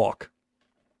you walk?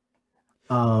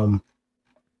 I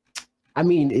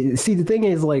mean, see, the thing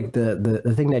is, like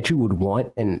the thing that you would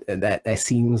want, and that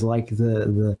seems like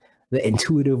the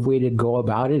intuitive way to go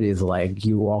about it is like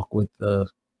you walk with the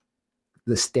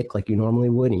stick like you normally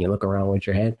would, and you look around with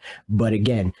your head. But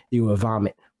again, you will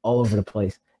vomit all over the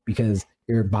place because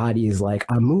your body is like,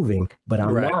 I'm moving, but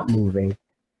I'm not moving.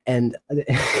 And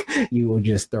you will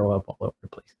just throw up all over the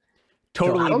place.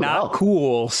 Totally not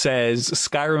cool, says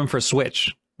Skyrim for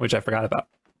Switch, which I forgot about.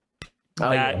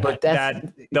 But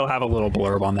they'll have a little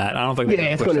blurb on that. I don't think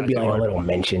it's going to be like a little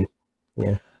mention.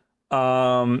 Yeah.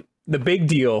 The big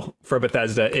deal for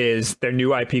Bethesda is their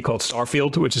new IP called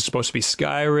Starfield, which is supposed to be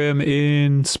Skyrim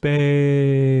in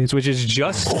space, which is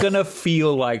just gonna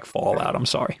feel like Fallout. I'm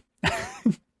sorry.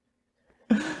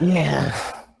 Yeah.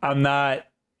 I'm not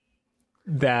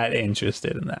that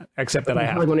interested in that, except that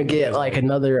I'm going to get like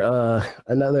another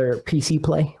PC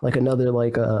play, like another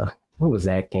what was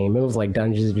that game? It was like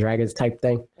Dungeons and Dragons type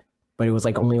thing, but it was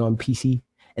like only on PC.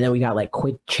 And then we got like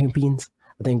Quake Champions.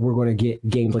 I think we're going to get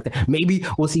games like that. Maybe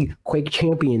we'll see Quake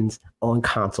Champions on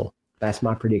console. That's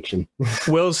my prediction.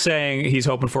 Will's saying he's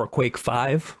hoping for a Quake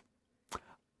 5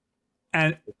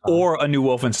 or a new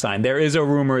Wolfenstein. There is a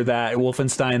rumor that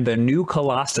Wolfenstein, the new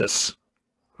Colossus,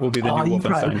 will be the new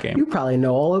Wolfenstein game. You probably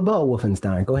know all about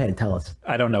Wolfenstein. Go ahead and tell us.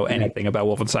 I don't know anything about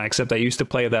Wolfenstein, except I used to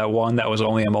play that one that was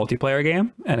only a multiplayer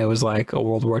game, and it was like a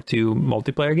World War II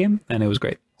multiplayer game, and it was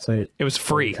great. So it was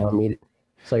free.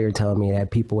 So you're telling me that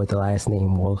people with the last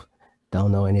name Wolf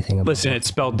don't know anything about Listen, it's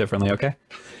spelled differently, okay?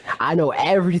 I know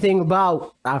everything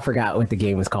about... I forgot what the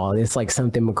game is called. It's like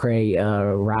something McRae,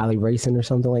 Riley Racing or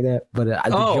something like that. But the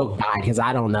joke died because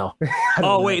I don't know. I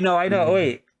know.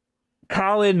 Wait.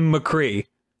 Colin McCree.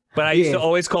 But I used to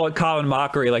always call it Colin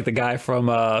Mockery, like the guy from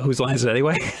Whose Line Is It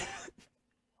Anyway?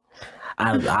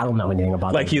 I don't know anything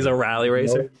about that. Like he's a rally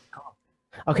racer?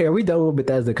 Okay, are we done with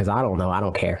Bethesda? Because I don't know. I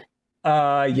don't care.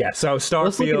 Yeah, so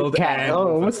Starfield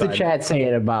and... what's the chat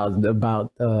saying about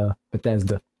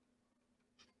Bethesda?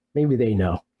 Maybe they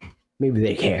know. Maybe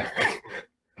they care.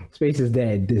 Space is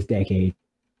dead this decade.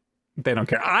 They don't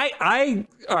care. All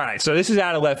right, so this is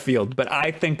out of left field, but I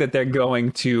think that they're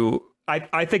going to...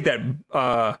 I think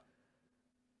that...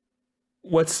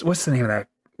 What's the name of that?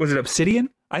 Was it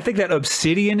Obsidian? I think that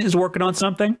Obsidian is working on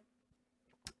something,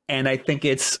 and I think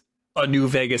it's a New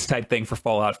Vegas type thing for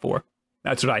Fallout 4.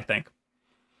 That's what I think.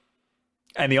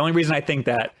 And the only reason I think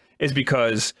that is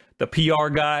because the PR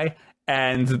guy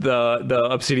and the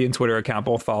Obsidian Twitter account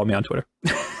both follow me on Twitter.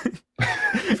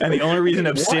 And the only reason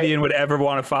Obsidian would ever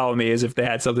want to follow me is if they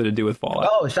had something to do with Fallout.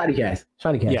 Oh, Shoddycast.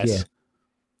 Yes. Yeah.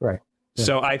 Right. Yeah.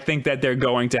 So I think that they're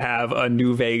going to have a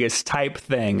New Vegas type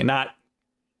thing, not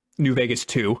New Vegas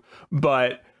 2,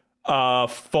 but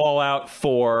Fallout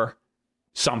 4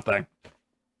 something.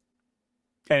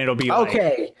 And it'll be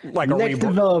okay. like a Next reboot.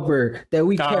 developer that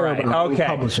we All care right, about. okay.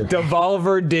 Publisher.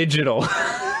 Devolver Digital.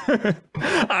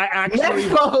 Next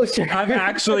publisher. I'm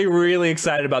actually really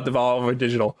excited about Devolver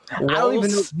Digital. I don't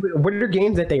even know what are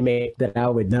games that they make that I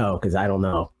would know because I don't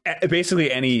know.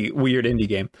 Basically any weird indie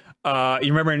game.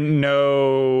 You remember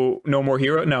No More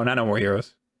Hero? No, not No More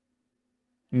Heroes.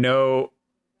 No,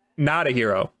 Not a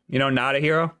Hero. You know Not a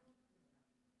Hero?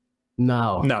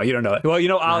 No. No, you don't know it. Well, you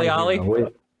know Not Ollie a Ollie?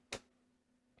 hero.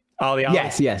 Ollie Ollie?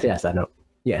 Yes, I know.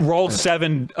 Yes.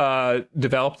 Roll7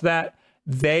 developed that.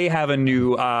 They have a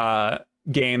new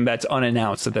game that's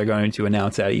unannounced that they're going to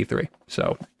announce at E3.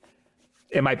 So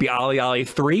it might be Ollie Ollie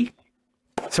 3.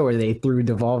 So are they through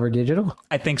Devolver Digital?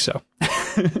 I think so.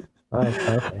 Oh,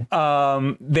 okay.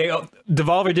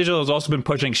 Devolver Digital has also been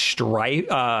pushing Strife.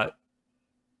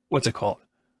 What's it called?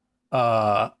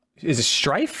 Is it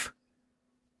Strife?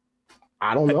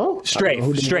 I don't know. Strafe, I don't know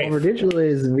who Strafe. Devolver Digital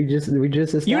is. We just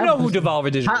established. You know who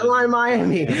Devolver Digital is. Hotline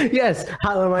Miami. Yes,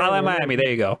 Hotline Miami. Hotline Miami. There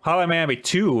you go. Hotline Miami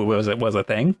 2 was a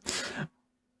thing.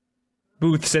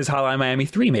 Booth says Hotline Miami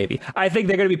 3 maybe. I think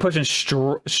they're going to be pushing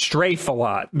Strafe a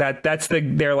lot. That's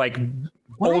their like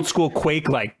old school Quake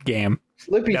like game.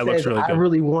 Slippy That says, looks really I good.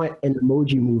 really want an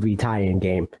Emoji Movie tie-in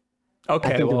game. I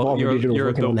Okay, think well Devolver Digital is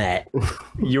working on that.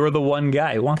 you're the one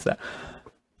guy who wants that.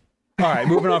 All right,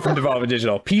 moving on from Devolver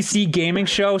Digital. PC Gaming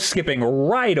Show, skipping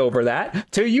right over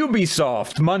that to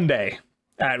Ubisoft Monday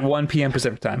at 1 p.m.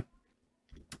 Pacific time.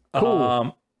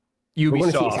 Cool. We're going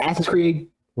to see Ubisoft. Assassin's Creed.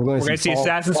 We're going to see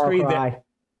Assassin's Far Creed. Cry.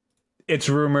 It's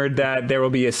rumored that there will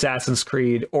be Assassin's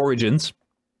Creed Origins.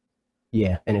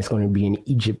 Yeah, and it's going to be in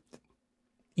Egypt.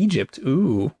 Egypt.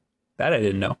 Ooh, that I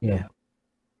didn't know. Yeah.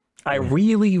 I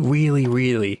really, really,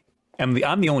 really I'm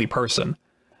the only person,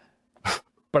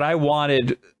 but I want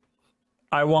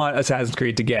Assassin's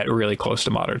Creed to get really close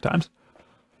to modern times.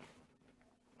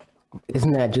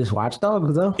 Isn't that just Watch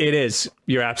Dogs, though? It is.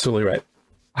 You're absolutely right.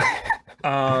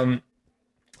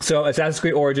 So Assassin's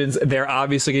Creed Origins, they're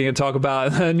obviously going to talk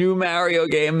about a new Mario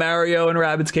game, Mario and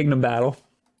Rabbids Kingdom Battle.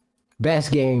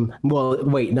 Best game. Well,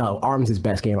 wait, no. ARMS is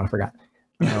best game. I forgot.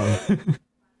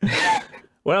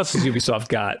 What else has Ubisoft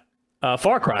got?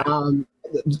 Far Cry.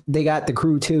 They got The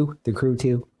Crew 2. The Crew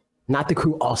 2. Not The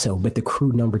Crew also, but The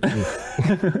Crew number 2.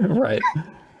 Right.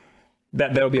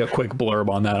 That'll be a quick blurb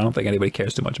on that. I don't think anybody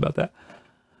cares too much about that.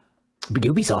 But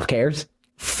Ubisoft cares.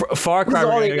 Far Cry, This is we're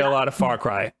all going they to get a got. lot of Far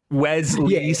Cry.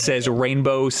 Wesley Yeah. says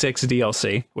Rainbow Six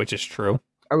DLC, which is true.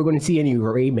 Are we going to see any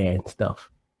Rayman stuff?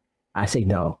 I say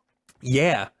no.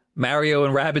 Yeah. Mario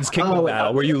and Rabbids Kingdom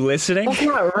Battle. Were you listening? That's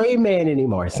not Rayman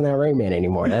anymore. It's not Rayman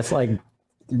anymore. That's like,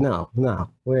 no.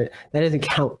 That doesn't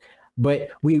count. But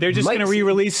They're just might going to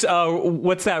re-release,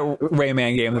 what's that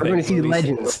Rayman game? That We're they going to see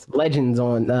released? Legends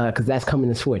on, because that's coming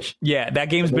to Switch. Yeah, that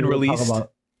game's been We'll talk released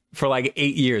about- for like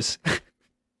 8 years.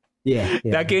 Yeah.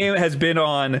 That game has been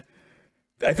on,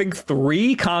 I think,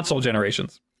 3 console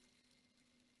generations.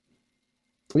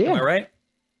 Yeah. Am I right?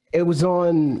 It was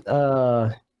on,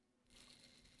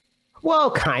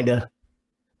 well, kind of.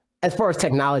 As far as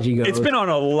technology goes. It's been on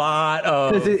a lot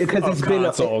of, because it's been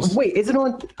consoles. wait, is it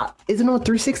on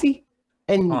 360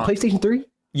 and PlayStation 3?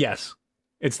 Yes,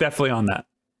 it's definitely on that.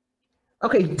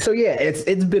 Okay, so yeah, it's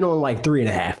been on like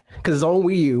 3.5 because it's on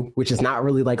Wii U, which is not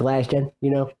really like last gen,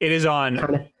 you know. It is on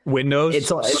Kinda. Windows, It's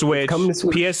Switch, coming to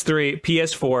Switch. PS3,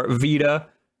 PS4, Vita,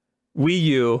 Wii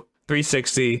U,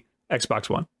 360,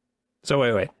 Xbox One. So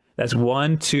wait. That's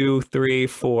 1, 2, 3,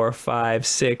 4, 5,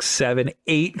 6, 7,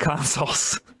 8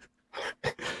 consoles.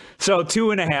 So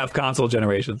 2.5 console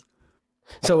generations.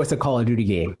 So it's a Call of Duty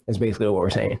game. Is basically what we're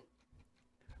saying.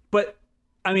 But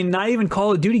I mean, not even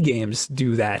Call of Duty games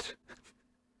do that.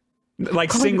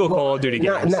 Like single Call of Duty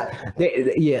games.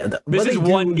 This is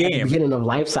one game. Beginning of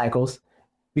life cycles,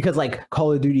 because like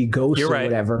Call of Duty Ghosts You're or right.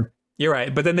 whatever. You're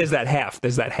right. But then there's that half.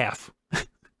 There's that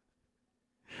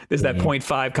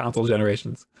 0.5 console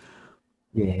generations.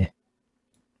 Yeah.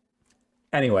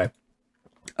 Anyway,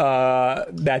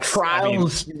 that's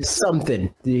Trials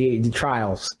something. The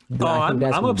Trials.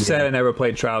 I'm upset I never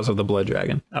played Trials of the Blood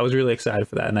Dragon. I was really excited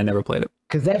for that, and I never played it.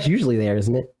 Because that's usually there,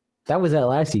 isn't it? That was at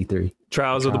last E3.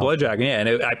 Trials of the Blood Dragon, yeah,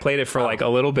 and I played it for like a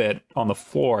little bit on the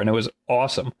floor, and it was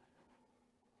awesome.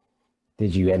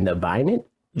 Did you end up buying it?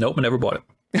 Nope, I never bought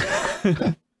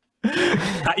it.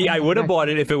 I would have bought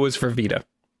it if it was for Vita.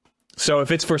 So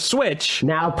if it's for Switch,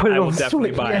 Now put it I will on definitely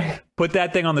Switch. buy Yeah. it. Put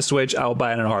that thing on the Switch, I will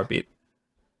buy it in a heartbeat.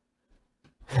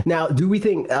 Now, do we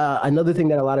think another thing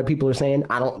that a lot of people are saying?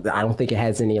 I don't think it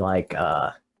has any like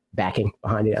backing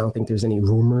behind it. I don't think there's any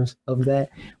rumors of that.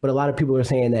 But a lot of people are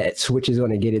saying that Switch is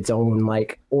going to get its own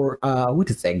like what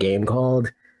is that game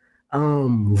called?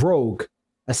 Rogue.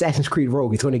 Assassin's Creed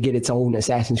Rogue is going to get its own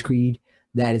Assassin's Creed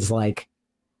that is like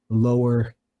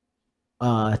lower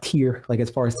tier, like as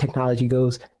far as technology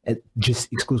goes,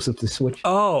 just exclusive to Switch.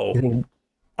 Oh,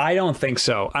 I don't think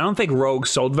so. I don't think Rogue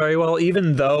sold very well,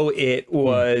 even though it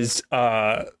was.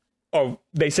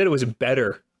 They said it was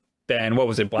better than what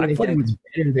was it? Black Flag. It was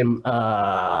better than.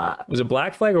 Was it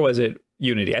Black Flag or was it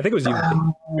Unity? I think it was Unity.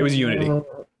 It was Unity.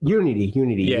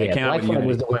 Unity. Yeah, Black Flag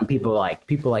was the one people like.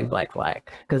 People like Black Flag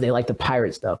because they like the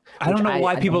pirate stuff. I don't know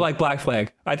why people like Black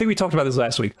Flag. I think we talked about this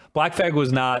last week. Black Flag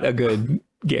was not a good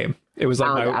game. It was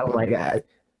like I don't like that.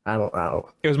 I don't.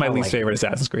 It was my least favorite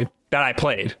Assassin's Creed that I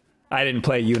played. I didn't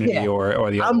play Unity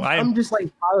or the other one. I'm just like,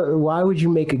 why would you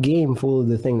make a game full of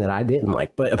the thing that I didn't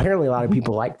like? But apparently, a lot of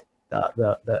people liked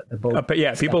the boat.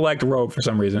 Yeah, people liked Rogue for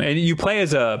some reason, and you play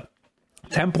as a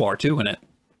Templar too in it.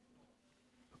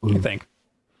 I think.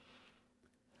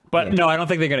 But no, I don't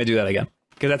think they're going to do that again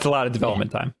because that's a lot of development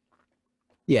time.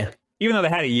 Yeah. Even though they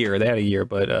had a year,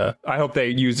 but I hope they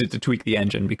used it to tweak the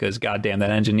engine because goddamn,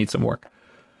 that engine needs some work.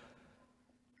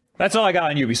 That's all I got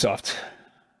on Ubisoft.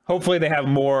 Hopefully they have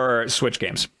more Switch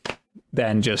games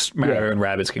than just Mario and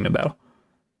Rabbids Kingdom Battle.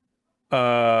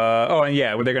 And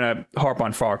yeah, they're going to harp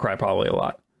on Far Cry probably a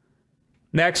lot.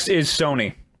 Next is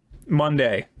Sony.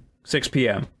 Monday, 6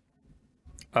 p.m.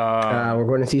 We're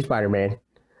going to see Spider-Man.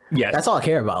 Yes. That's all I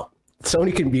care about.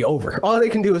 Sony can be over. All they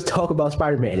can do is talk about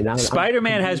Spider-Man. And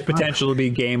Spider-Man has potential to be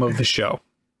game of the show.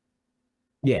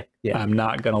 Yeah. I'm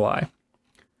not going to lie.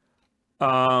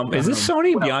 Is this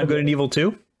Sony Beyond Good and Evil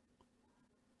 2?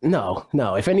 No.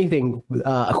 If anything,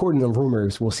 according to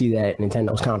rumors, we'll see that at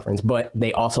Nintendo's conference. But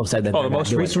they also said that the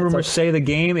most recent rumors say the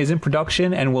game is in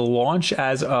production and will launch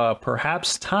as a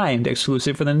perhaps timed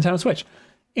exclusive for the Nintendo Switch.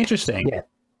 Interesting. Yeah.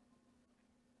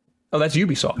 Oh, that's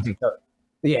Ubisoft.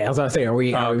 Yeah, I was going to say, are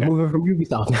we moving from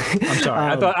Ubisoft? I'm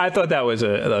sorry. I thought that was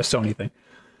a Sony thing.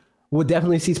 We'll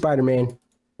definitely see Spider-Man.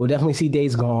 We'll definitely see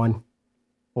Days Gone.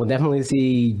 We'll definitely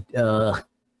see God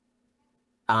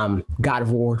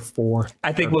of War 4.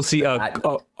 I think we'll see a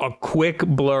quick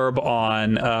blurb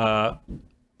on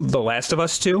The Last of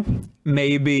Us 2.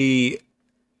 Maybe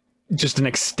just an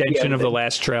extension of the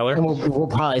last trailer. And we'll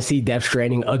probably see Death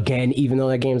Stranding again, even though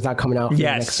that game's not coming out for the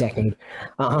next decade.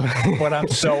 But I'm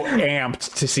so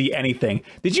amped to see anything.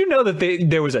 Did you know that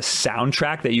there was a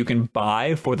soundtrack that you can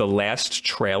buy for the last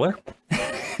trailer?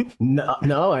 No,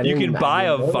 I didn't. You can buy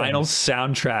a vinyl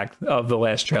soundtrack of the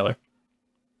last trailer.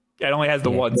 It only has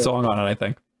the one song on it, I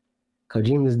think.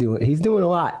 Kojima's doing a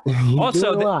lot.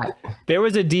 There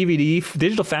was a DVD.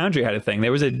 Digital Foundry had a thing.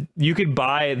 You could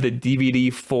buy the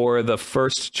DVD for the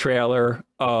first trailer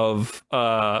of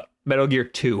Metal Gear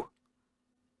 2.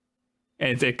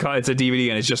 And it's a DVD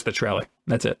and it's just the trailer.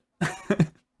 That's it.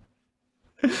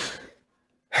 He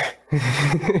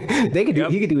could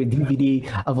do a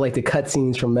DVD of like the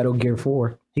cutscenes from Metal Gear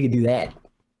 4. He could do that.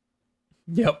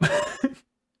 Yep.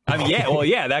 I mean,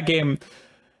 that game.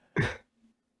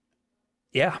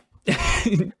 Yeah.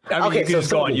 You can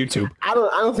just go on YouTube. I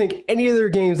don't think any of their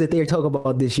games that they're talking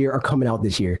about this year are coming out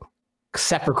this year,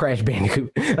 except for Crash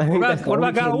Bandicoot. What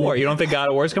about God of War? You don't think God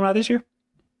of War is coming out this year?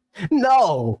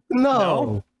 No.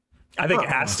 I think it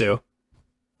has to.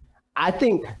 I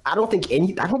don't think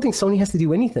Sony has to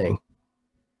do anything.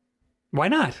 Why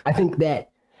not? I think that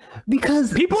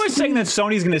because people are saying that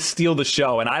Sony's going to steal the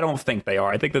show, and I don't think they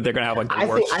are. I think that they're going to have like the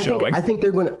worst showing. I think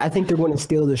they're going to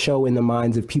steal the show in the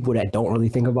minds of people that don't really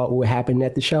think about what happened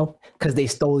at the show, because they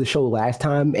stole the show last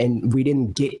time and we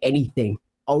didn't get anything.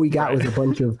 All we got was a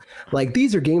bunch of like,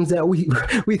 these are games that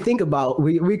we think about.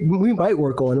 We might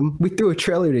work on them. We threw a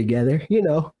trailer together.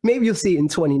 Maybe you'll see it in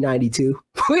 2092.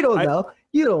 We don't know.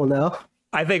 You don't know.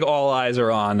 I think all eyes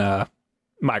are on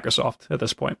Microsoft at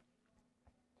this point.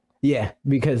 Yeah,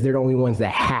 because they're the only ones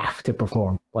that have to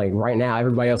perform. Like right now,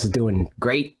 everybody else is doing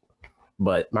great,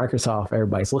 but Microsoft,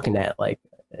 everybody's looking at like,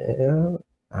 I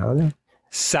don't know.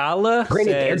 Sala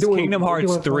says Kingdom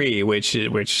Hearts 3,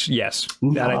 which yes.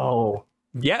 No.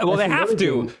 Yeah, well, they have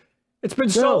to. Game. It's been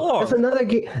so long.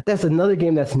 That's another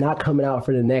game that's not coming out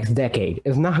for the next decade.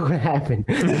 It's not going to happen.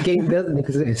 The game doesn't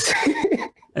exist.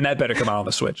 And that better come out on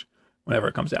the Switch whenever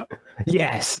it comes out.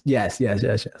 Yes.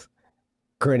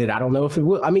 Granted, I don't know if it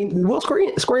will. I mean,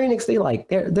 Square Enix,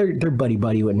 they're buddy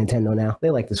with Nintendo now. They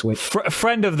like the Switch.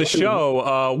 Friend of the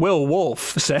show, Will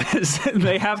Wolf, says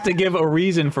they have to give a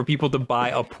reason for people to buy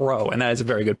a Pro, and that is a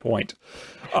very good point.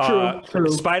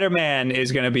 True. Spider-Man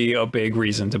is going to be a big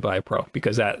reason to buy a Pro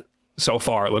because that so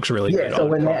far it looks really good. So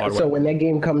when that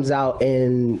game comes out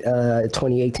in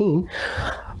 2018,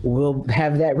 we'll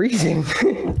have that reason.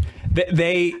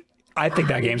 I think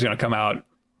that game's going to come out.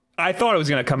 I thought it was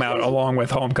going to come out along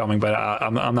with Homecoming, but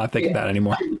I'm not thinking that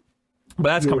anymore. But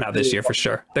that's coming out this year for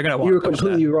sure. They're going to want You were to push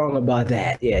completely that. wrong about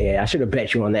that. Yeah. I should have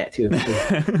bet you on that too.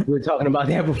 We were talking about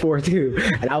that before too,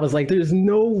 and I was like, "There's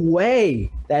no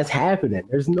way that's happening.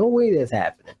 There's no way that's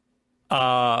happening."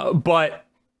 But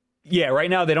yeah, right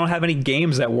now they don't have any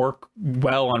games that work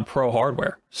well on pro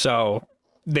hardware, so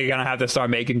they're going to have to start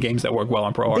making games that work well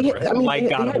on pro hardware.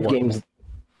 God of War. Games.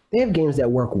 They have games that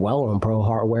work well on pro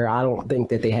hardware. I don't think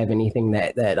that they have anything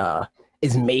that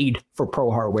is made for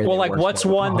pro hardware. Well, like what's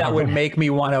one that would make me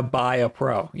want to buy a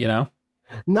pro, you know?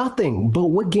 Nothing. But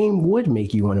what game would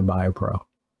make you want to buy a pro?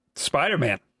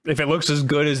 Spider-Man. If it looks as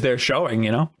good as they're showing,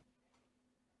 you know?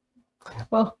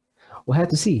 Well, we'll have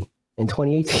to see in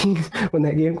 2018 when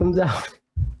that game comes out.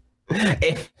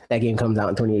 If that game comes out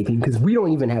in 2018, because we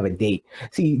don't even have a date.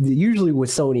 See, usually with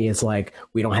Sony, it's like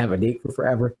we don't have a date for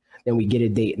forever. Then we get a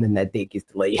date, and then that date gets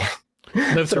delayed.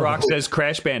 Live to Rock says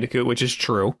Crash Bandicoot, which is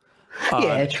true.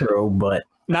 Yeah, true, but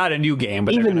not a new game,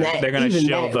 but even they're gonna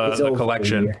shill the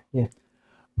collection. Yeah.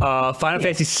 Final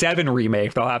Fantasy VII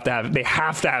remake. They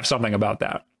have to have something about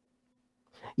that.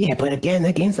 Yeah, but again,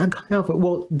 that game's not coming out.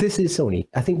 Well, this is Sony.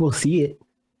 I think we'll see it.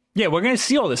 Yeah, we're gonna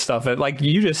see all this stuff. Like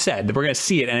you just said, we're gonna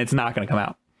see it, and it's not gonna come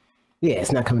out. Yeah,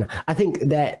 it's not coming out. I think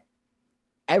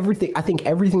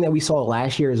everything that we saw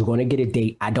last year is going to get a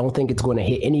date. I don't think it's going to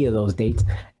hit any of those dates.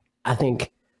 I think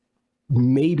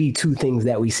maybe two things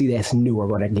that we see that's new are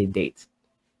going to get dates.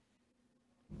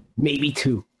 Maybe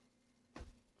two.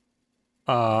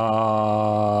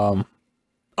 Sala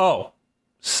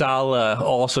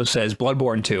also says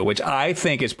Bloodborne 2, which I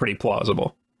think is pretty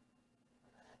plausible.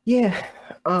 Yeah.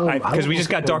 Because we just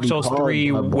got Dark Souls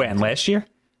 3 when? Last year?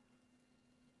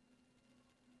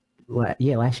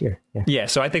 Yeah, last year. Yeah,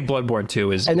 so I think Bloodborne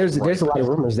 2 is... And there's a lot of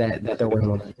rumors that they're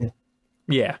working on that.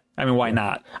 Yeah, I mean, why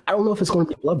not? I don't know if it's going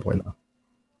to be Bloodborne, though.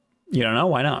 You don't know?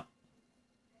 Why not?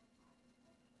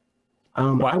 I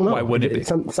don't know. Why wouldn't it be?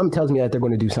 Some tells me that they're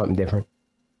going to do something different.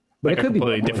 But Like it could a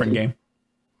completely be different game.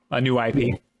 A new IP.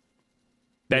 Yeah.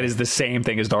 That is the same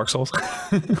thing as Dark Souls.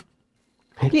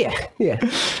 Yeah.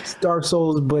 It's Dark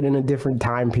Souls, but in a different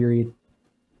time period.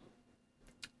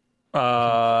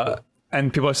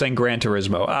 And people are saying Gran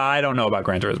Turismo. I don't know about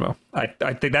Gran Turismo. I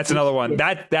think that's another one.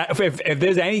 That if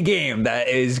there's any game that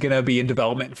is going to be in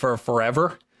development for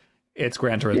forever, it's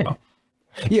Gran Turismo.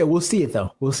 Yeah, we'll see it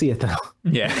though.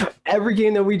 Yeah. Every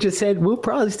game that we just said, we'll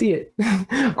probably see it.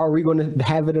 Are we going to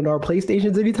have it in our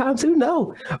PlayStations anytime soon?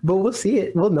 No, but we'll see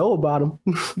it. We'll know about them.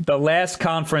 The last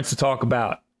conference to talk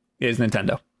about is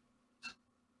Nintendo.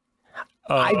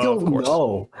 I don't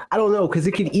know. I don't know, because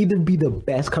it could either be the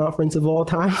best conference of all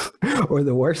time or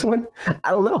the worst one.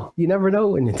 I don't know. You never know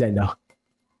with Nintendo.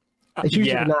 It's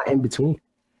usually not in between.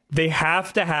 They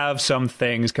have to have some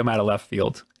things come out of left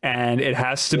field, and it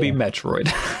has to be Metroid.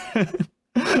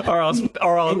 or else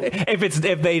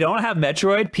if they don't have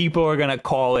Metroid, people are gonna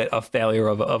call it a failure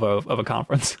of a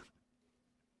conference.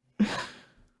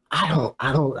 I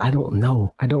don't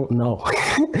know.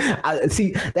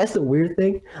 See, that's the weird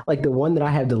thing. Like the one that I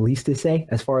have the least to say,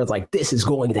 as far as like this is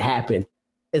going to happen,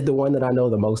 is the one that I know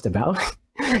the most about.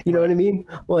 You know what I mean?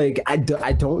 Like I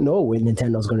don't know what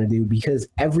Nintendo's going to do, because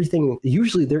everything,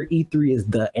 usually their E3 is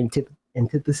the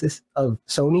antithesis of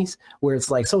Sony's, where it's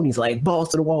like Sony's like balls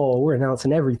to the wall, we're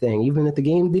announcing everything, even if the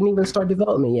game didn't even start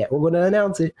development yet, we're going to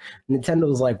announce it.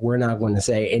 Nintendo's like, we're not going to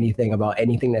say anything about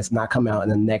anything that's not come out in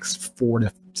the next 4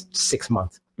 to 6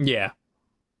 months. Yeah.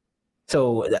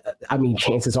 So I mean,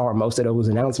 chances are most of those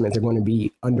announcements are going to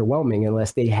be underwhelming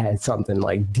unless they had something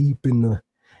like deep in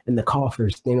the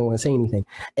coffers. They don't want to say anything.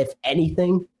 If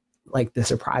anything, like the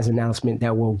surprise announcement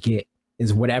that we'll get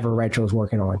is whatever Retro's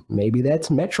working on. Maybe that's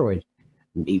Metroid.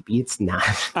 Maybe it's not.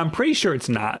 I'm pretty sure it's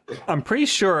not. I'm pretty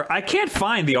sure. I can't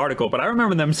find the article, but I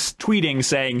remember them tweeting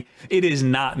saying it is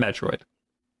not Metroid.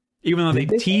 Even though they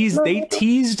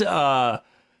teased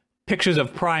pictures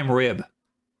of Prime Rib.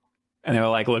 And they were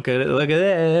like, look at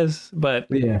this. But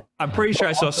yeah, I'm pretty sure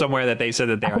I saw somewhere that they said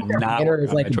that they are not. Banner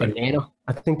is like Metroid. A banana.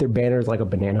 I think their banner is like a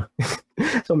banana.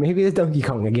 So maybe it's Donkey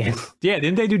Kong again. Yeah,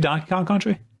 didn't they do Donkey Kong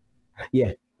Country?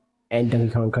 Yeah, and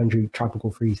Donkey Kong Country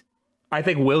Tropical Freeze. I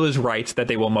think Will is right that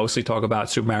they will mostly talk about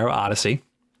Super Mario Odyssey.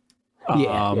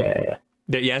 Yeah.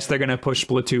 Yes, they're going to push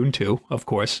Splatoon 2, of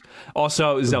course.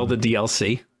 Also, Zelda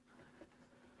DLC.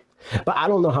 But I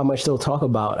don't know how much they'll talk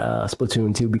about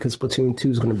Splatoon 2, because Splatoon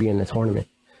 2 is going to be in the tournament.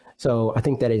 So I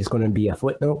think that is going to be a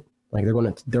footnote. Like they're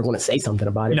going to say something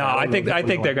about it. No, I think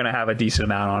they're going to have a decent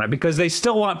amount on it, because they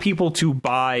still want people to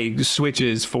buy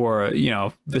Switches for,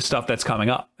 the stuff that's coming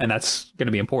up, and that's going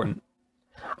to be important.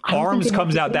 ARMS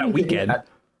comes out that weekend.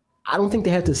 I don't think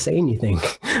they have to say anything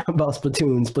about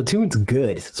Splatoon. Splatoon's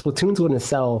good. Splatoon's going to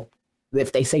sell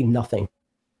if they say nothing,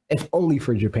 if only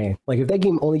for Japan. Like if that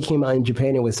game only came out in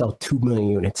Japan, it would sell 2 million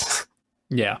units.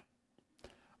 Yeah.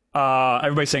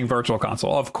 Everybody's saying virtual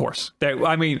console, of course.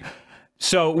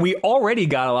 So we already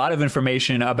got a lot of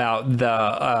information about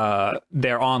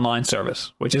their online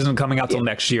service, which isn't coming out till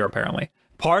next year, apparently.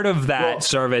 Part of that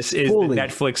service is the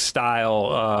Netflix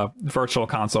style virtual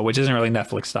console, which isn't really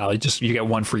Netflix style. You get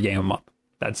one free game a month.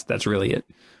 That's really it.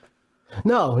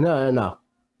 No.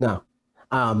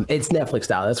 It's Netflix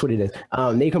style. That's what it is.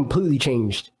 They completely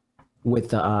changed with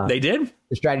the. They did?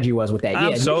 The strategy was with that.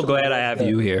 I'm so glad I have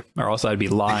you here, or else I'd be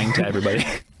lying to everybody.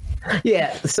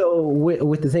 Yeah. So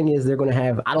with the thing is, they're going to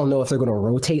have. I don't know if they're going to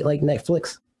rotate like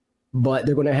Netflix, but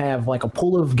they're going to have like a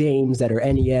pool of games that are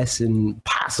NES and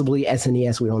possibly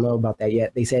SNES. We don't know about that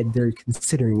yet. They said they're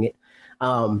considering it.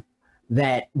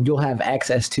 That you'll have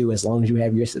access to as long as you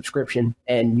have your subscription,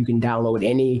 and you can download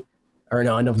any or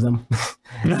none of them.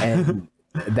 And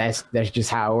that's just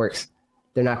how it works.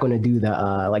 They're not going to do the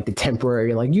like the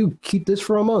temporary, like you keep this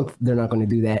for a month. They're not going to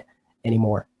do that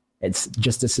anymore. It's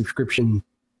just a subscription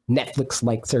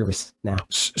Netflix-like service now.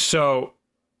 So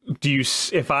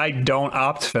if I don't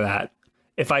opt for that,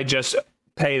 if I just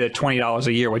pay the $20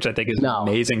 a year, which I think is an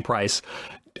amazing price,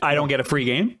 I don't get a free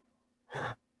game?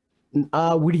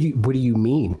 What do you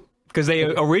mean? Because they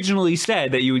originally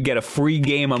said that you would get a free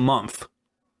game a month,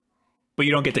 but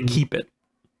you don't get to keep it.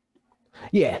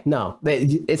 Yeah, no,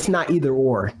 it's not either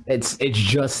or. It's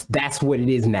just that's what it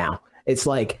is now. It's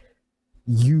like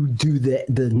you do the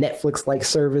Netflix like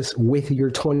service with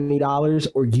your $20,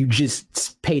 or you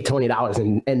just pay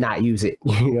 $20 and not use it.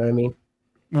 You know what I mean?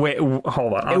 Wait,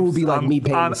 hold on. It will be like me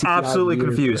paying. I'm absolutely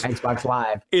confused. Xbox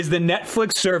Live. Is the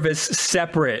Netflix service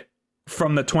separate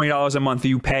from the $20 a month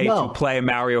you pay to play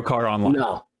Mario Kart Online?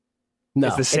 No,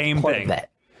 it's the same thing.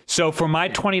 So for my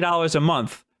 $20 a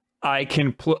month, I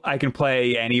can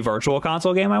play any virtual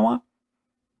console game I want?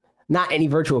 Not any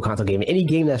virtual console game. Any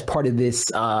game that's part of this,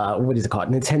 what is it called?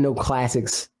 Nintendo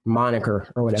Classics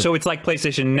moniker or whatever. So it's like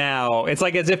PlayStation Now. It's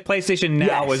like as if PlayStation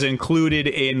Now was included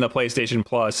in the PlayStation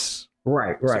Plus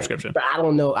subscription. But I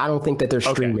don't know. I don't think that they're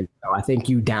streaming. Okay. I think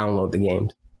you download the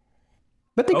games.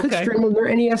 But they could stream them.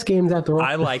 They're NES games after all.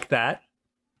 I like that.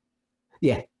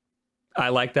 Yeah. I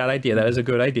like that idea. That is a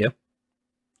good idea.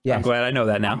 Yes. I'm glad I know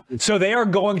that now. So they are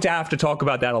going to have to talk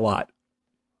about that a lot,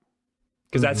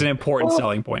 because that's an important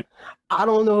selling point. I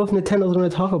don't know if Nintendo's going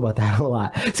to talk about that a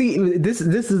lot. See, this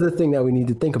is the thing that we need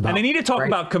to think about. And they need to talk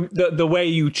about the way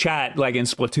you chat, like in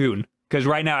Splatoon, because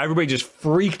right now everybody just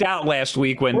freaked out last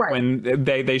week when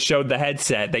they showed the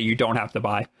headset that you don't have to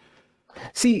buy.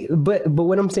 See, but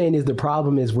what I'm saying is the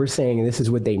problem is we're saying this is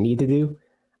what they need to do.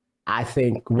 I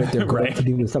think what they're going to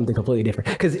do is something completely different.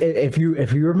 Because if you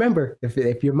remember,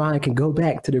 if your mind can go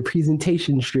back to the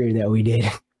presentation stream that we did,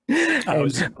 we're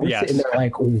sitting there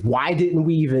like, why didn't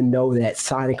we even know that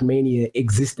Sonic Mania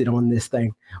existed on this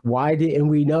thing? Why didn't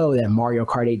we know that Mario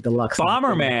Kart 8 Deluxe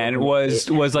Bomberman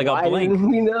was like a blink?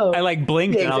 We know? I like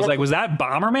blinked and I was like, was that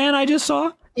Bomberman I just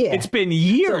saw? Yeah. It's been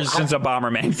years since a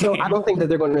Bomberman game. So I don't think that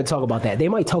they're going to talk about that. They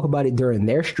might talk about it during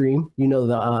their stream, the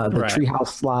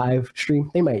Treehouse Live stream.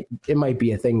 It might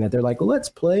be a thing that they're like, well, let's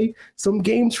play some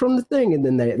games from the thing, and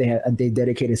then they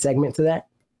dedicate a segment to that.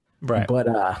 Right.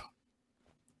 But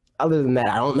other than that,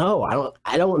 I don't know. I don't know.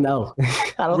 I don't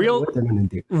know what they're going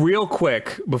to do. Real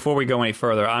quick, before we go any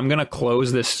further, I'm going to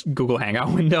close this Google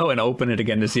Hangout window and open it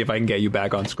again to see if I can get you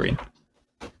back on screen.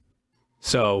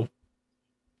 So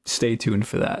stay tuned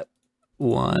for that.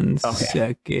 One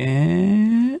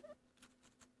second.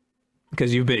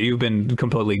 Because you've been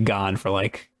completely gone for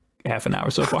like half an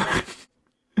hour so far.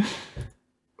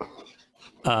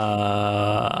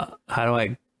 How do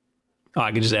I... Oh,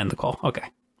 I can just end the call. Okay.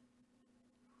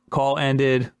 Call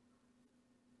ended.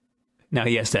 Now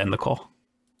he has to end the call.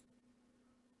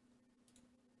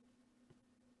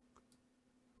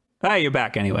 Hey, you're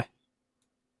back anyway.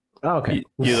 Okay.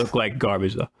 You look like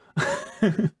garbage, though.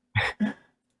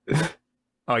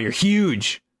 Oh, you're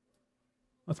huge.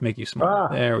 Let's make you small.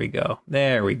 There we go.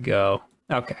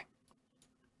 Okay.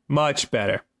 Much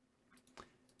better.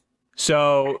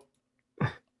 So,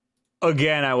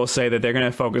 again, I will say that they're going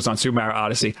to focus on Super Mario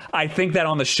Odyssey. I think that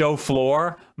on the show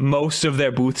floor, most of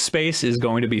their booth space is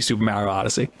going to be Super Mario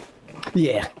Odyssey.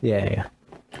 Yeah.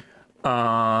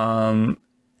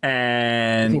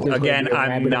 And again,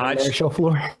 I'm not their show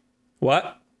floor.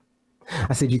 What?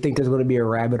 I said, you think there's going to be a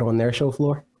rabbit on their show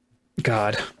floor?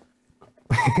 God.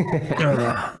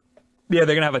 Yeah, they're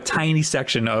going to have a tiny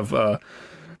section of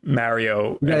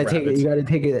Mario. You gotta take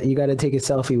a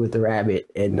selfie with the rabbit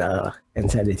and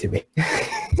send it to me.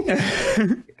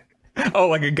 Oh,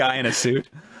 like a guy in a suit.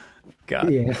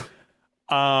 God. Yeah.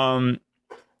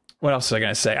 What else was I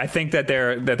gonna say? I think that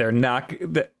they're not.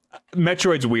 That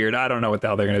Metroid's weird. I don't know what the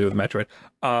hell they're gonna do with Metroid.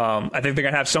 I think they're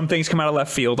gonna have some things come out of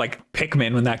left field, like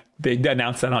Pikmin when they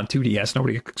announced that on 2DS.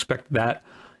 Nobody expected that.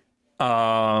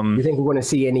 You think we're going to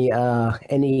see any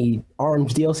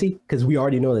Arms DLC? Because we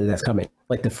already know that that's coming,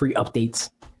 like the free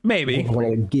updates. Maybe.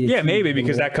 Yeah, maybe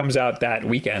because that comes out that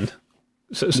weekend.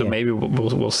 So yeah. Maybe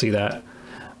we'll see that.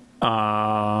 Yeah,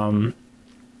 I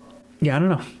don't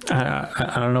know.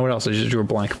 I don't know what else. I just drew a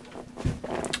blank.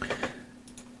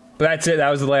 But that's it.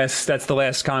 That's the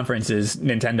last conference is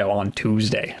Nintendo on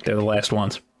Tuesday. They're the last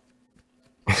ones.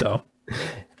 So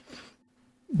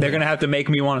they're gonna have to make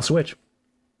me want to Switch.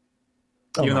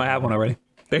 Even though I have one already.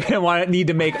 They're gonna need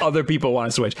to make other people want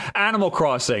to Switch. Animal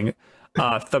Crossing,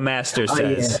 Themaster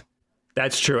says. Yeah.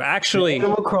 That's true. Actually,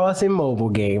 Animal Crossing mobile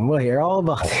game. We'll hear all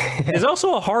about it. There's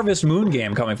also a Harvest Moon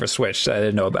game coming for Switch that I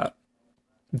didn't know about.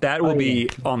 That will be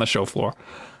on the show floor.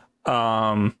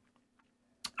 Animal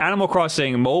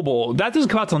Crossing mobile, that doesn't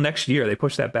come out till next year. They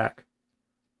pushed that back.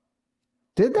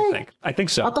 Did they? I think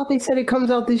so. I thought they said it comes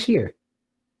out this year.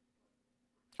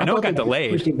 I know it got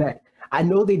delayed. Pushed it back. I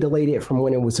know they delayed it from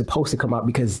when it was supposed to come out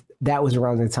because that was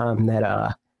around the time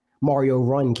that Mario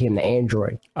Run came to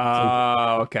Android.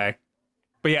 Oh, okay.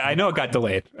 But yeah, I know it got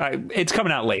delayed. It's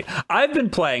coming out late. I've been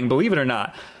playing, believe it or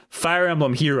not, Fire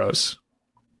Emblem Heroes.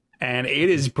 And it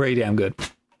is pretty damn good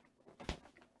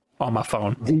on my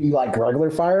phone. Do you like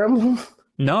regular Fire Emblem?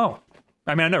 No.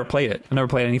 I mean, I never played it. I never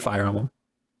played any Fire Emblem.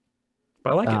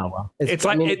 But I like it. Well,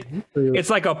 it's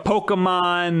like a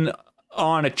Pokemon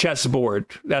on a chessboard.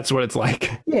 That's what it's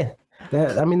like. Yeah.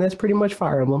 That's pretty much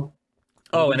Fire Emblem.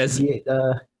 Oh, and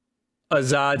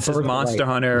Azad says Monster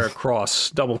Hunter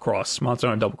Double Cross. Monster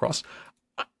Hunter Double Cross.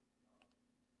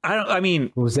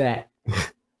 What was that?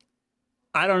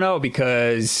 I don't know,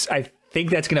 because I think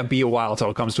that's going to be a while till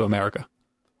it comes to America.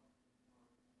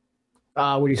 What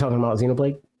are you talking about,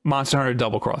 Xenoblade? Monster Hunter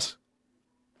Double Cross.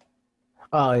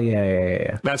 Oh,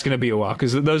 yeah. That's going to be a while,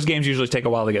 because those games usually take a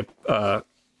while to get,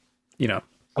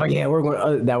 Oh, yeah, we're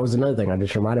going. That was another thing I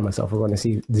just reminded myself. We're going to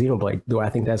see Xenoblade. Do I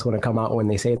think that's going to come out when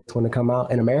they say it's going to come out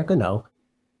in America? No.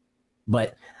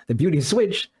 But the beauty of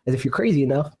Switch is if you're crazy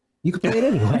enough, you can play it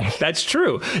anyway. That's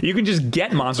true. You can just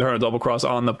get Monster Hunter Double Cross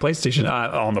on the PlayStation,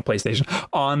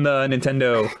 on the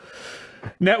Nintendo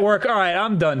Network. All right,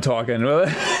 I'm done talking.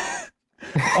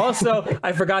 Also,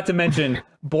 I forgot to mention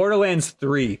Borderlands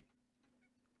 3.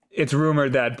 It's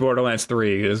rumored that Borderlands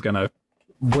 3 is going to...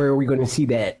 Where are we going to see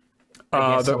that?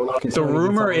 The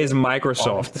rumor is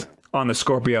Microsoft on the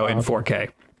Scorpio in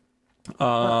 4K.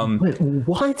 Wait,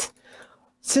 what?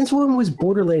 Since when was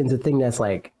Borderlands a thing that's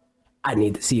like, I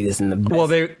need to see this in the best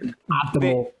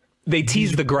optimal? They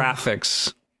teased the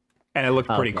graphics, and it looked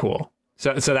pretty cool.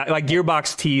 So that, like,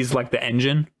 Gearbox teased like the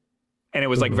engine, and it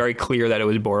was like very clear that it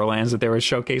was Borderlands that they were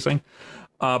showcasing.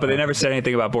 But they never said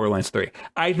anything about Borderlands 3.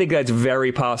 I think that's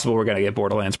very possible we're going to get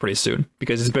Borderlands pretty soon,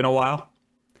 because it's been a while.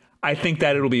 I think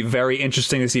that it'll be very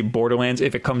interesting to see Borderlands,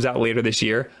 if it comes out later this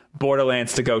year,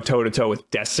 Borderlands to go toe-to-toe with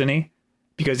Destiny.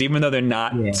 Because even though they're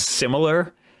not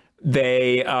similar,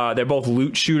 they're both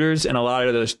loot shooters, and a lot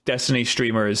of those Destiny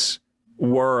streamers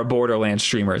were Borderlands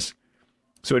streamers.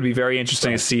 So it'd be very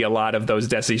interesting to see a lot of those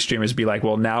Destiny streamers be like,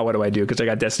 well, now what do I do? Because I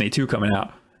got Destiny 2 coming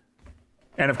out.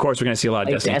 And of course, we're going to see a lot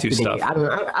of Destiny 2 stuff.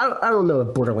 I don't know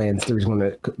if Borderlands 3 is going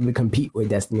to compete with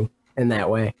Destiny in that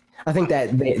way. I think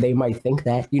that they might think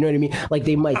that, you know what I mean? Like,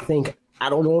 they might think,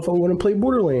 I don't know if I want to play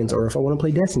Borderlands or if I want to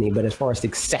play Destiny. But as far as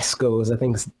success goes, I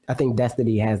think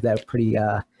Destiny has that pretty.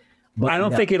 I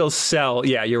don't think it'll sell.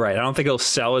 Yeah, you're right. I don't think it'll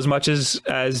sell as much as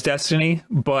Destiny.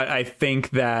 But I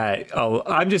think that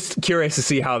I'm just curious to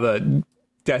see how the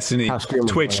Destiny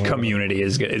Twitch community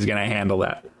is going to handle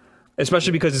that,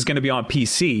 especially because it's going to be on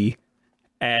PC,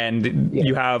 and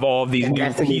you have all of these new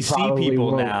PC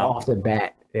people now off the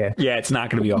bat. Yeah, it's not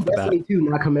going to be off the bat. Destiny 2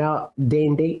 not coming out day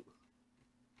and date.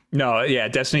 No, yeah,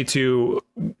 Destiny 2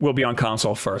 will be on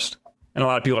console first. And a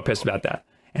lot of people are pissed about that.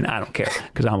 And I don't care,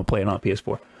 because I'm going to play it on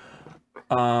PS4.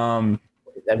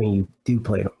 You do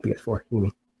play it on PS4. You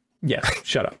mean? Yeah,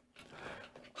 shut up.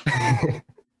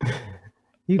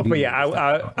 But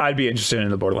yeah, I'd be interested in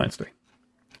the Borderlands 3.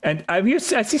 And I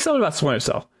see something about Splinter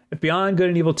Cell. If Beyond Good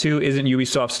and Evil 2 isn't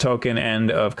Ubisoft's token end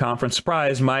of conference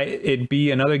surprise, might it be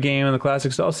another game in the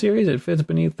classic Cell series? It fits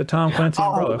beneath the Tom Clancy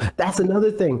umbrella. That's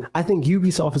another thing. I think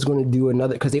Ubisoft is going to do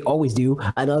another, because they always do,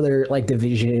 another like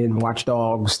Division, Watch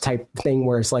Dogs type thing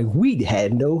where it's like, we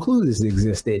had no clue this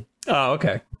existed. Oh,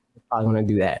 okay. I'm going to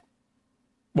do that.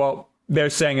 Well, they're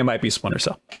saying it might be Splinter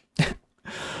Cell.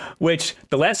 Which,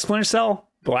 the last Splinter Cell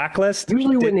Blacklist.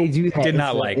 Usually when they do that,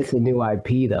 it's a new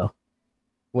IP though.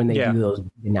 When they do those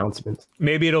announcements,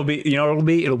 maybe it'll be,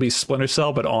 it'll be Splinter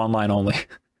Cell, but online only.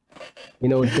 You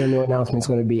know what their new announcement's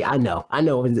going to be? I know.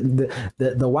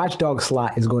 The Watch Dogs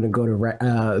slot is going to go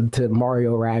to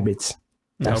Mario Rabbids.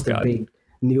 That's the big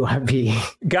new IP.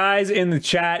 Guys in the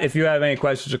chat, if you have any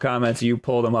questions or comments, you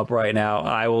pull them up right now.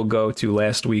 I will go to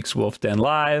last week's Wolf Den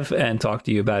Live and talk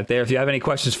to you about it there. If you have any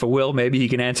questions for Will, maybe he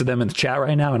can answer them in the chat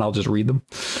right now, and I'll just read them.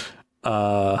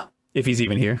 If he's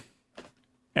even here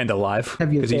and alive,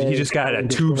 because he just got a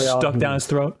tube stuck down his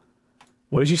throat.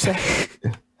 What did you say?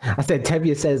 I said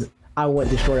Tevye says, "I want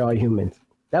to destroy all humans."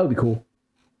 That would be cool.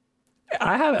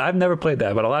 I've never played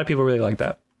that, but a lot of people really like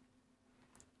that.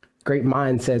 Great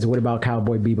Mind says, "What about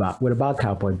Cowboy Bebop?" What about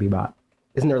Cowboy Bebop?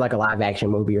 Isn't there like a live action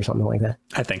movie or something like that?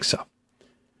 I think so.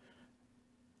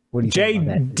 What do you think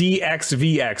about that?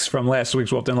 JDXVX from last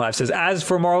week's Wolf Den Live says, "As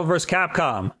for Marvel vs.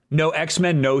 Capcom, no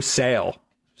X-Men, no sale.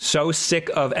 So sick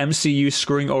of MCU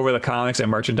screwing over the comics and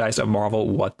merchandise of Marvel.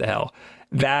 What the hell?"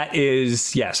 That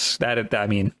is, yes. I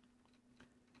mean,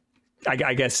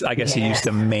 I guess he used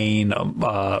the main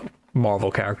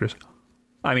Marvel characters.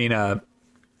 I mean,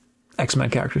 X-Men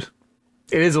characters.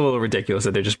 It is a little ridiculous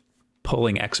that they're just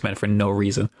pulling X-Men for no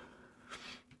reason.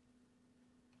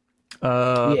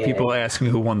 People asking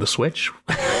who won the Switch.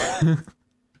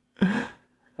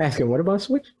 Asking what about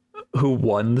Switch? Who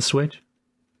won the Switch?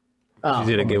 Oh,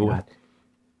 did a giveaway.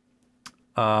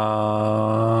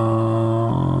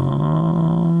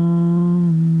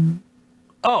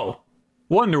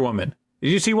 Wonder Woman.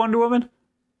 Did you see Wonder Woman?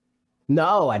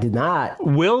 No, I did not.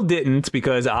 Will didn't,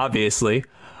 because obviously,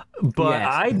 but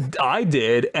yes. I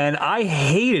did, and I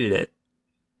hated it.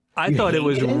 I thought it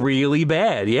was really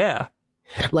bad. Yeah,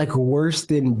 like worse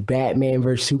than Batman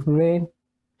vs Superman.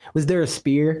 Was there a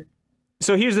spear?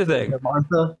 So here's the thing.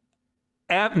 Martha?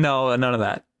 No, none of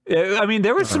that. I mean,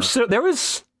 there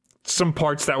was some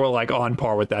parts that were like on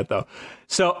par with that though.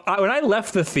 So when I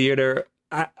left the theater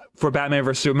for Batman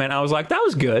vs Superman, I was like, that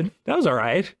was good. That was all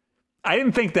right. I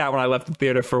didn't think that when I left the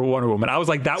theater for Wonder Woman. I was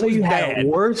like, that was bad. Had a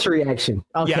worse reaction.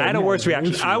 Okay, yeah, I had a worse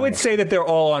reaction. I would say that they're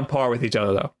all on par with each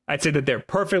other, though. I'd say that they're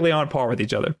perfectly on par with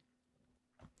each other.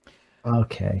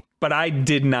 Okay. But I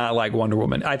did not like Wonder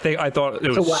Woman. I thought it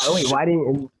was. So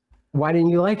why didn't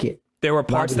you like it? There were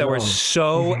parts that were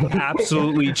so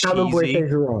absolutely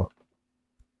cheesy.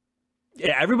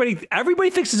 Yeah, everybody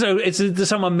thinks it's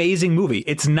some amazing movie.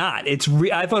 It's not.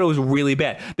 I thought it was really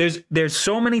bad. There's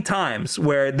so many times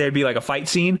where there'd be like a fight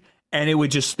scene and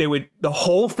the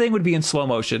whole thing would be in slow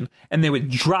motion and they would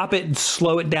drop it and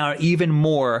slow it down even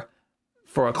more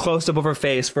for a close up of her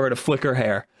face for her to flick her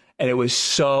hair, and it was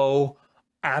so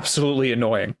absolutely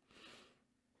annoying.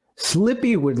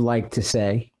 Slippy would like to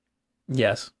say,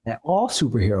 yes, that all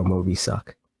superhero movies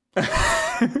suck.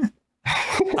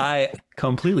 I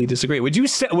completely disagree. Would you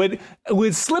say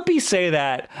would Slippy say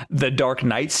that the Dark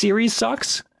Knight series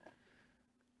sucks?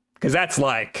 Because that's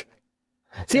like,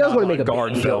 see, I was going to make a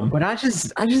guard film, but I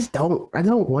just don't. I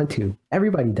don't want to.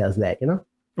 Everybody does that, you know.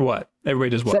 What? Everybody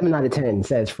does what? 7 out of 10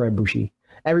 says Fred Bushy.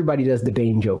 Everybody does the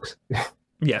Bane jokes.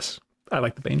 Yes, I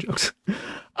like the Bane jokes.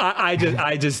 I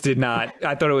just did not.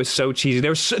 I thought it was so cheesy.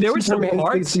 There were some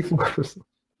parts.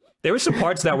 There were some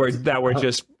parts that were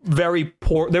just very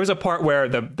poor. There was a part where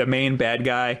the main bad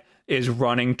guy is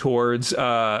running towards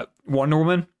Wonder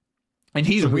Woman, and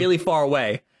he's really far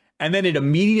away, and then it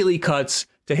immediately cuts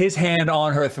to his hand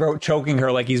on her throat, choking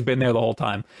her like he's been there the whole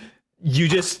time.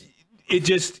 That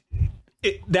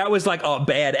was like a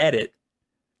bad edit.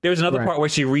 There was another part where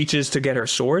she reaches to get her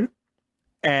sword,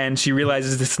 and she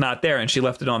realizes it's not there, and she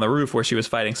left it on the roof where she was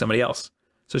fighting somebody else.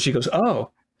 So she goes,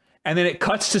 "Oh." And then it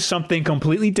cuts to something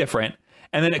completely different.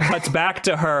 And then it cuts back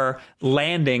to her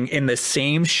landing in the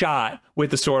same shot with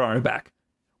the sword on her back.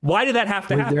 Why did that have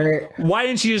to happen? Why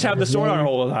didn't she just have the sword on her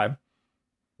all the time?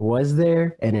 Was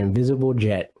there an invisible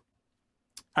jet?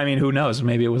 I mean, who knows?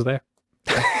 Maybe it was there.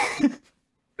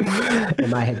 In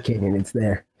my head canon, it's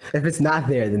there. If it's not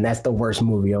there, then that's the worst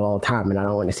movie of all time, and I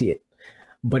don't want to see it.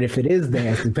 But if it is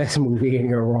there, it's the best movie, and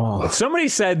you're wrong. Somebody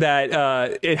said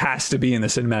that it has to be in the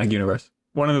cinematic universe.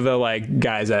 One of the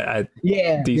guys at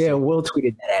DC. Yeah, Will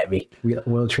tweeted that at me.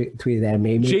 Will tweeted that at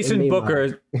me. Jason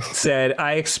Booker said,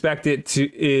 "I expect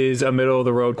is a middle of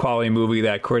the road quality movie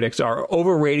that critics are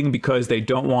overrating because they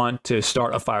don't want to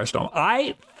start a firestorm."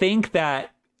 I think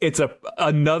that it's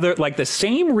another the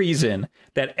same reason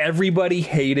that everybody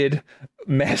hated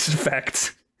Mass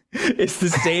Effect. It's the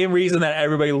same reason that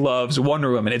everybody loves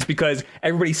Wonder Woman. It's because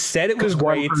everybody said it was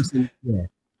great.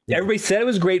 Everybody said it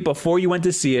was great before you went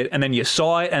to see it, and then you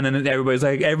saw it, and then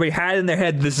everybody had in their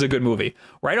head, this is a good movie.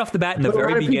 Right off the bat, in the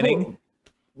very beginning,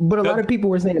 But a lot of people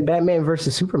were saying Batman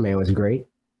versus Superman was great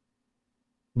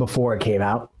before it came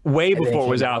out. Way before it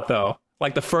was out, though.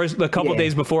 Like the couple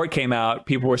days before it came out,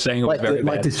 people were saying it was very bad.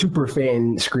 Like the super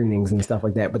fan screenings and stuff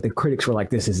like that. But the critics were like,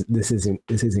 this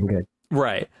isn't good.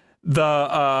 Right.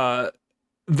 The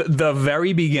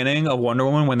very beginning of Wonder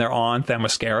Woman, when they're on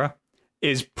Themyscira,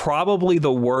 is probably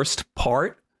the worst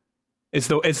part. It's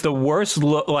the worst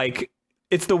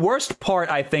it's the worst part,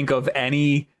 I think, of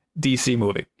any DC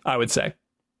movie, I would say.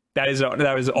 That is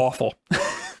awful.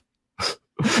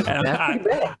 And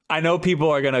I know people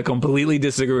are going to completely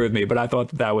disagree with me, but I thought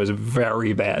that was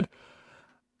very bad.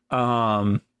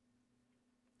 David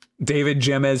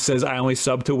Jemez says, I only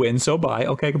sub to win, so bye.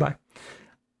 Okay, goodbye.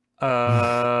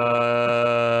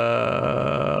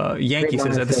 Yankee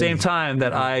says, at the same time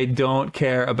that I don't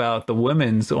care about the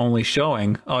women's only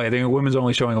showing. Oh, yeah, the women's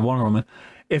only showing of Wonder Woman.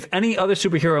 If any other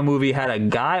superhero movie had a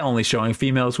guy only showing,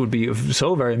 females would be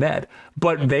so very mad.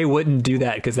 But they wouldn't do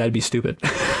that because that'd be stupid.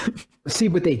 See,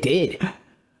 but they did.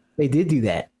 They did do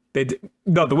that.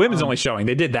 No, the women's only showing.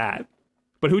 They did that.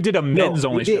 But who did a men's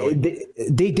only showing?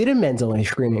 They did a men's only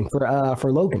screening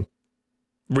for Logan.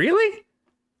 Really?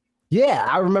 Yeah,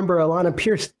 I remember Alana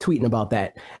Pierce tweeting about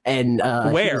that. And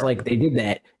where? She was like, they did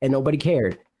that and nobody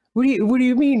cared. What do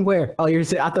you mean where? Oh, I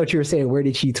thought you were saying where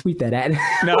did she tweet that at?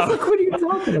 No. I was like, what are you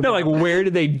talking about? No, like where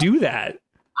did they do that?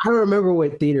 I don't remember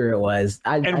what theater it was.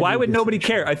 Why would nobody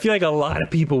care? I feel like a lot of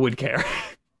people would care.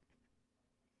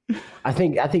 I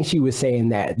think she was saying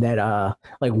that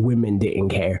like women didn't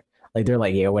care. Like they're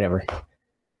like, yeah, whatever.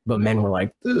 But men were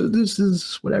like, this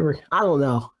is whatever. I don't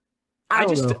know.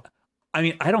 I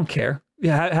mean, I don't care.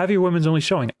 Yeah, have your women's only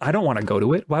showing. I don't want to go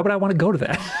to it. Why would I want to go to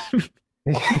that?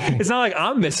 It's not like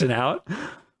I'm missing out.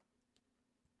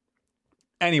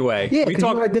 Anyway, yeah, we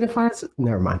talk. Identify as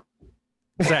never mind.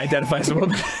 I identify as a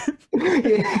woman.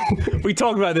 We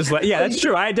talked about this. Yeah, that's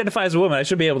true. I identify as a woman. I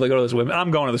should be able to go to this women.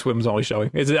 I'm going to this women's only showing.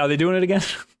 Are they doing it again?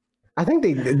 I think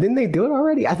didn't they do it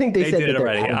already? I think they said did it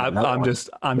already.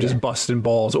 I'm just busting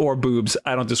balls or boobs.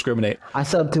 I don't discriminate. I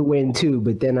subbed to win too,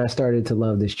 but then I started to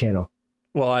love this channel.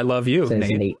 Well, I love you,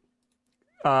 Nate.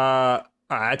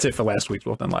 That's it for last week's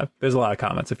Wolf Den Live. There's a lot of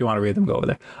comments. If you want to read them, go over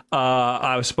there.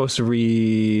 I was supposed to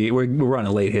read. We're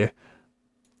running late here.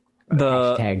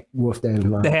 The hashtag Wolf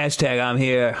Den Live. The hashtag I'm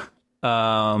here.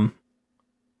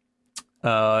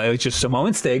 It was just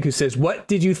Samoan Steak who says, "What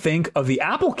did you think of the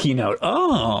Apple keynote?"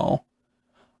 Oh,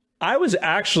 I was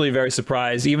actually very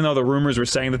surprised, even though the rumors were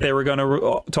saying that they were going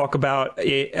to talk about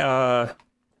it.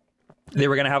 They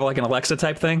were going to have like an Alexa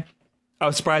type thing. I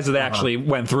was surprised that they actually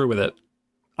went through with it.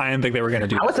 I didn't think they were going to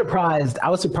do that. I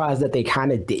was surprised that they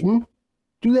kind of didn't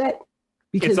do that.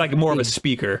 Because it's like more of a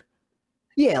speaker.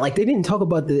 Yeah, like they didn't talk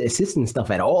about the assistant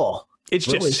stuff at all. It's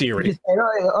really. Just Siri. Just,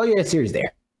 oh yeah, Siri's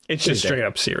there. It's Siri's just straight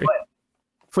up Siri. But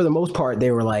for the most part,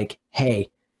 they were like, hey,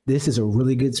 this is a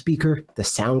really good speaker. The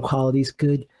sound quality's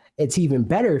good. It's even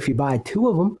better if you buy two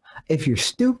of them, if you're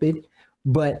stupid.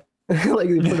 But like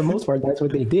for the most part, that's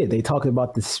what they did. They talked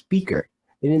about the speaker.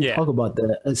 They didn't talk about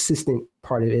the assistant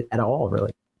part of it at all,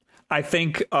 really. I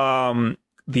think the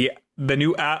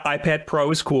new iPad Pro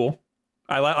is cool.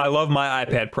 I love my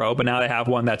iPad Pro, but now they have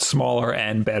one that's smaller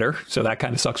and better. So that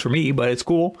kind of sucks for me, but it's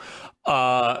cool.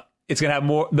 It's going to have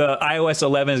more. The iOS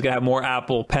 11 is going to have more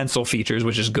Apple Pencil features,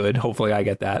 which is good. Hopefully I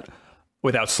get that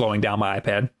without slowing down my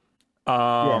iPad.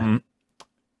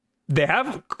 They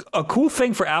have a cool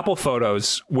thing for Apple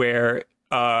Photos where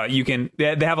you can.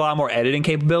 They have a lot more editing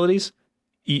capabilities.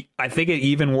 I think it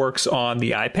even works on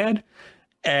the iPad,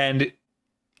 and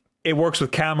it works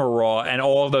with Camera Raw, and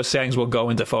all of those settings will go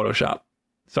into Photoshop.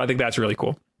 So I think that's really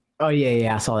cool. Oh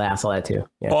yeah, I saw that too.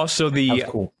 Yeah. Also the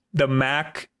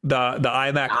Mac, the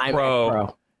iMac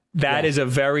Pro, that is a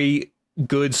very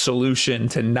good solution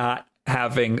to not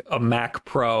having a Mac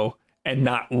Pro and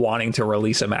not wanting to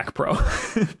release a Mac Pro.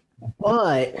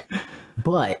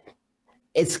 but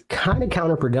it's kind of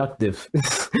counterproductive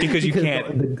because you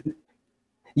can't.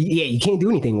 You can't do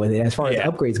anything with it as far as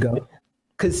upgrades go.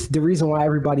 Because the reason why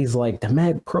everybody's like the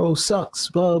Mac Pro sucks,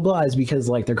 blah blah, is because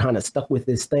like they're kind of stuck with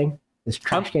this thing, this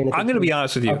trash can. I'm going to be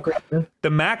honest with you. The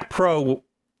Mac Pro,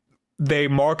 they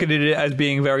marketed it as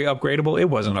being very upgradable. It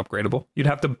wasn't upgradable. You'd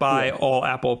have to buy all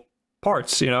Apple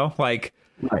parts. Like.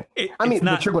 Right.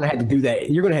 But you're going to have to do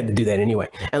that. You're going to have to do that anyway,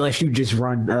 unless you just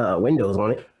run Windows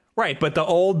on it. Right, but the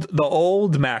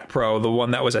old Mac Pro, the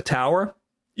one that was a tower,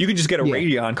 you could just get a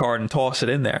Radeon card and toss it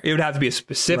in there. It would have to be a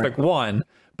specific one,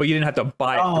 but you didn't have to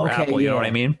buy it through Apple. You know what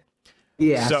I mean?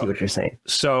 Yeah, I see what you're saying.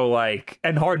 So like,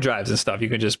 and hard drives and stuff you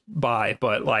could just buy,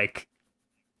 but like,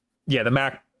 the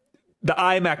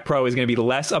iMac Pro is going to be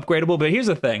less upgradable. But here's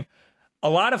the thing: a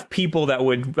lot of people that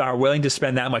are willing to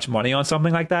spend that much money on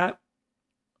something like that,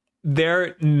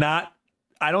 they're not.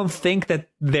 I don't think that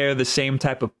they're the same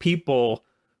type of people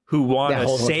who want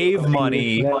to save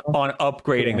money on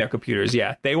upgrading their computers.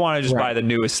 Yeah, they want to just buy the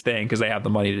newest thing because they have the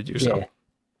money to do so. Yeah.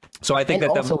 So I think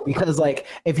because like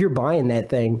if you're buying that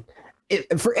thing,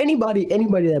 for anybody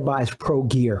that buys pro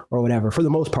gear or whatever, for the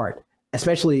most part,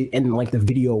 especially in like the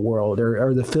video world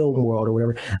or the film world or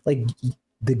whatever, like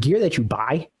the gear that you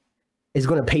buy is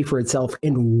going to pay for itself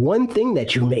in one thing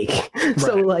that you make.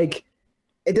 So like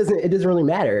it doesn't really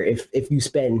matter if you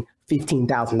spend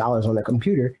 $15,000 on a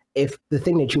computer if the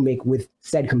thing that you make with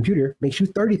said computer makes you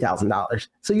 $30,000.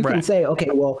 So you can say, okay,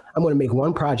 well, I'm going to make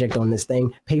one project on this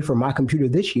thing, pay for my computer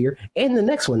this year and the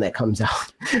next one that comes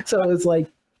out. So it's like,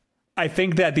 I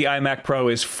think that the iMac Pro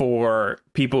is for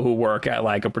people who work at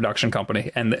like a production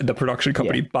company and the production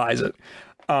company buys it.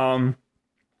 I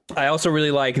also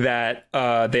really like that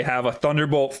they have a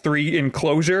Thunderbolt 3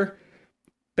 enclosure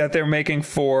that they're making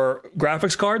for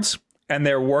graphics cards, and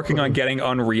they're working on getting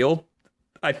Unreal,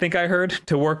 I think I heard,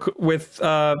 to work with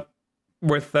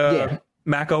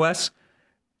Mac OS.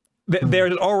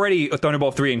 There's already a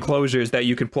Thunderbolt 3 enclosures that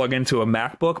you can plug into a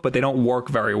MacBook, but they don't work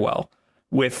very well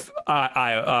with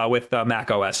Mac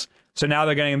OS. So now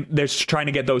they're trying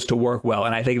to get those to work well,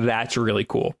 and I think that's really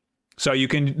cool. So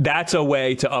that's a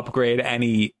way to upgrade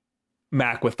any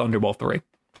Mac with Thunderbolt 3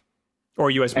 or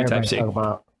USB Type-C.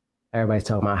 Everybody's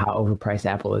talking about how overpriced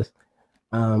Apple is.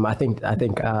 I think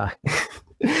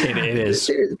it is.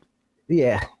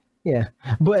 Yeah.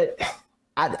 But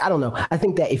I don't know. I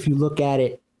think that if you look at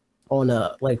it on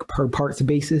a like per parts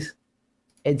basis,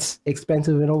 it's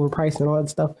expensive and overpriced and all that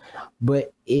stuff.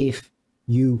 But if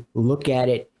you look at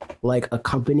it like a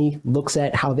company looks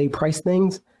at how they price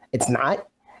things, it's not,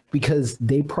 because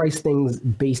they price things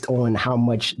based on how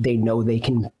much they know they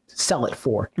can sell it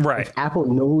for. Right. If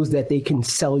Apple knows that they can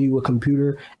sell you a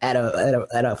computer at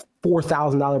a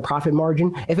 $4,000 profit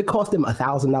margin, if it cost them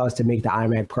 $1,000 to make the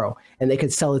iMac Pro and they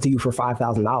could sell it to you for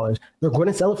 $5,000, they're going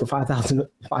to sell it for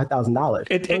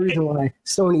 $5,000. The reason why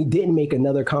Sony didn't make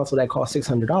another console that cost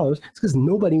 $600 is because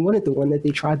nobody wanted the one that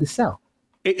they tried to sell.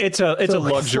 It's a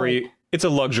luxury. It's a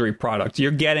luxury product.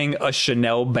 You're getting a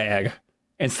Chanel bag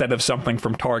instead of something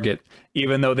from Target,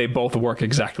 even though they both work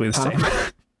exactly the same.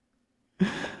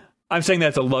 I'm saying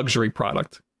that's a luxury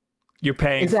product. You're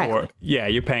paying for the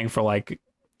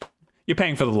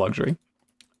luxury.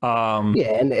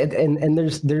 And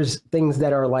there's things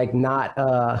that are like not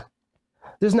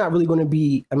there's not really going to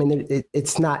be, I mean,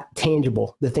 it's not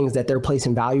tangible, the things that they're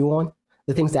placing value on,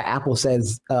 the things that Apple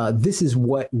says, this is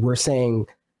what we're saying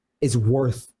is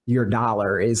worth your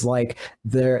dollar, is like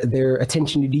their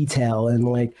attention to detail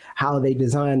and like how they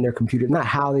design their computer, not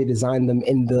how they design them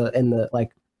in the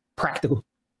like practical,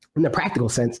 in the practical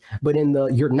sense, but in the,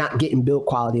 you're not getting build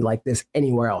quality like this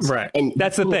anywhere else. Right. And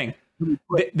that's the thing.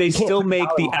 They still make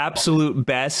the absolute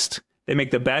best. They make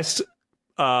the best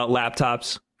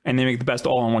laptops, and they make the best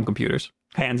all-in-one computers,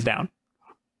 hands down.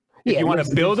 If you want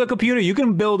to build a computer, you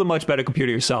can build a much better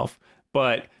computer yourself,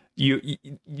 but you're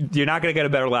not going to get a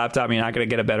better laptop, and you're not going to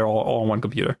get a better all-in-one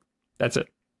computer. That's it.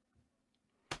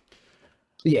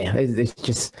 Yeah, it's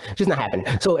just not happening.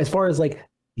 So as far as like,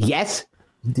 yes,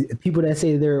 people that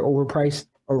say they're overpriced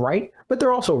are right, but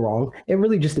they're also wrong. It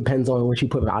really just depends on what you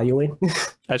put value in.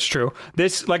 That's true.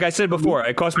 This, like I said before,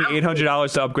 it cost me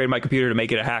 $800 to upgrade my computer to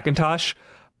make it a Hackintosh.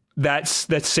 The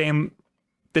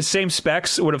same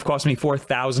specs would have cost me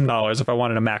 $4,000 if I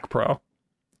wanted a Mac Pro,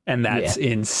 and that's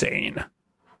insane.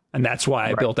 And that's why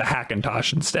I built a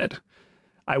Hackintosh instead.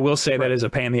 I will say that is a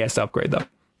pain in the ass to upgrade, though.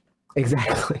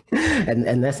 Exactly,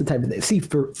 and that's the type of thing. See,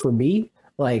 for me,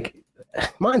 like,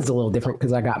 mine's a little different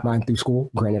because I got mine through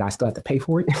school. Granted, I still have to pay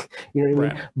for it. You know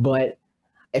what I mean? But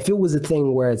if it was a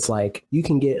thing where it's like you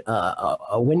can get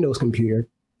a Windows computer,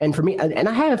 and for me, and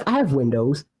I have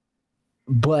Windows,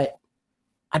 but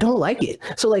I don't like it.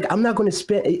 So like, I'm not going to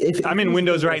spend. I'm in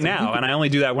Windows right now, and I only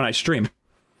do that when I stream.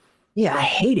 Yeah, I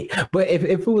hate it. But if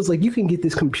it was like you can get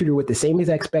this computer with the same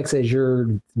exact specs as your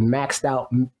maxed out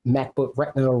MacBook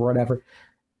Retina or whatever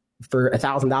for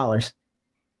 $1,000,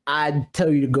 I'd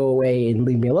tell you to go away and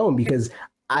leave me alone, because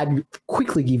I'd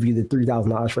quickly give you the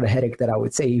 $3,000 for the headache that I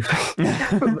would save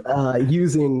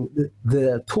using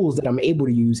the tools that I'm able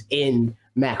to use in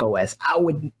Mac OS.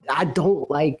 I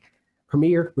don't like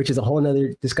Premiere, which is a whole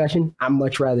nother discussion. I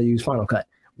much rather use Final Cut.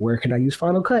 Where can I use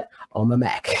Final Cut? On my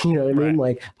Mac. You know what I mean?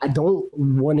 Like, I don't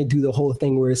want to do the whole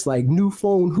thing where it's like, new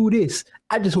phone, who this?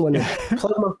 I just want to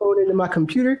plug my phone into my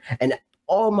computer and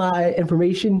all my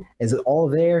information is all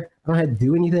there. I don't have to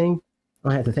do anything. I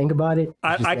don't have to think about it.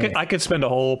 I could spend a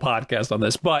whole podcast on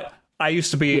this, but I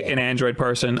used to be an Android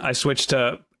person. I switched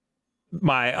to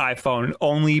my iPhone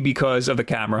only because of the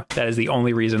camera. That is the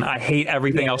only reason. I hate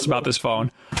everything else about this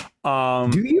phone.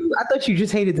 Do you? I thought you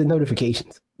just hated the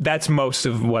notifications. That's most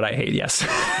of what I hate. Yes.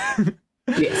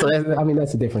 Yeah, so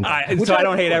that's a different thing. I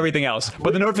don't hate everything else,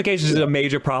 but the notifications is a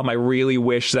major problem. I really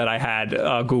wish that I had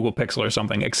Google Pixel or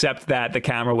something, except that the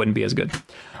camera wouldn't be as good.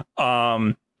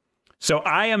 So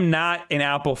I am not an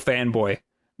Apple fanboy,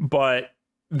 but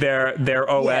their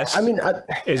OS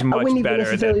is much I wouldn't better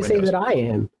even necessarily than say Windows. that I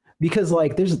am, because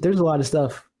like there's a lot of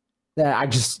stuff that I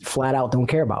just flat out don't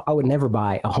care about. I would never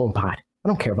buy a HomePod. I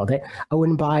don't care about that. I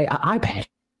wouldn't buy an iPad.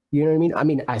 You know what I mean? I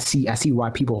mean, I see why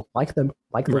people like them,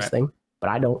 like this thing, but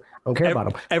I don't care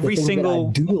about them. Every the single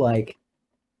that I do like,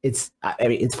 it's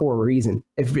for a reason.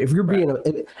 If you're being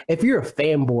if you're a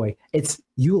fanboy, it's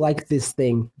you like this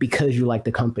thing because you like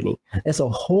the company. That's a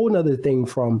whole nother thing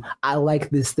from I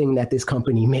like this thing that this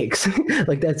company makes.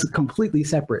 Like that's completely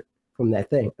separate from that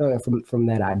thing, from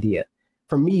that idea.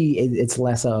 For me, it's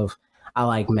less of I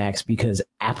like Macs because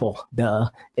Apple, duh.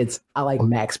 It's I like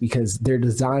Macs because their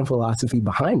design philosophy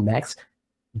behind Macs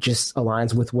just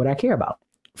aligns with what I care about.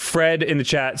 Fred in the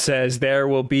chat says there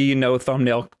will be no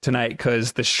thumbnail tonight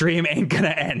because the stream ain't gonna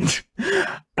end.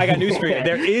 I got news for you.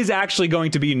 There is actually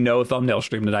going to be no thumbnail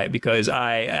stream tonight because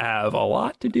I have a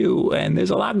lot to do and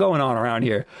there's a lot going on around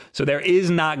here. So there is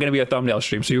not going to be a thumbnail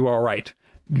stream. So you are right.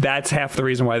 That's half the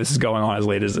reason why this is going on as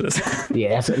late as it is.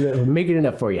 Yeah, that's making it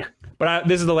up for you. But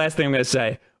this is the last thing I'm going to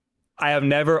say. I have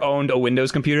never owned a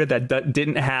Windows computer that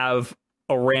didn't have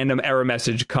a random error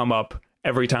message come up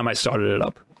every time I started it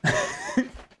up.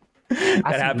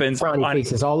 That happens. Frowny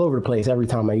faces all over the place every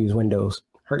time I use Windows.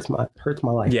 Hurts my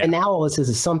life. Yeah. And now all it says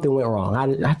is something went wrong. I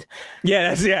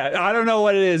don't know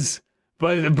what it is,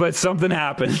 but something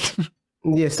happened.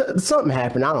 Yeah, something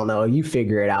happened. I don't know. You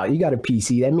figure it out. You got a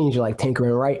PC. That means you're like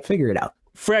tinkering, right? Figure it out.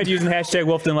 Fred using the hashtag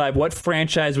WolfdenLive. What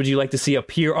franchise would you like to see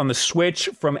appear on the Switch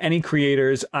from any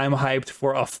creators? I'm hyped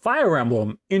for a Fire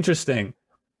Emblem. Interesting.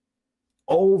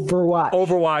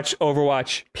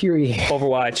 Overwatch. Period.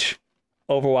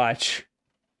 Overwatch.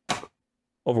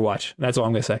 That's all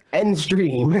I'm going to say. End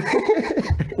stream.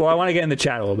 Well, I want to get in the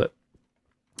chat a little bit.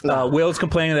 Will's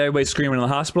complaining that everybody's screaming in the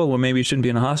hospital. Well, maybe you shouldn't be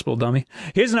in a hospital, dummy.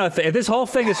 Here's another thing. If this whole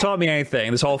thing has taught me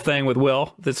anything, this whole thing with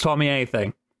Will, that's taught me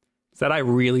anything, is that I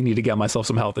really need to get myself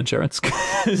some health insurance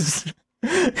because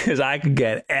I could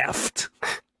get effed.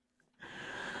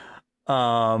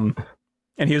 And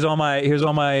here's all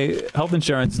my health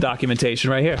insurance documentation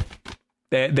right here.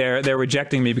 They're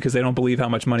rejecting me because they don't believe how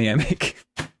much money I make.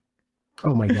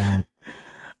 Oh my god.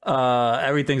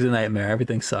 Everything's a nightmare.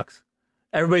 Everything sucks.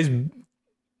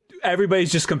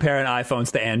 Everybody's just comparing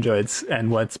iPhones to Androids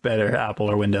and what's better, Apple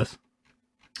or Windows.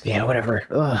 Yeah, whatever.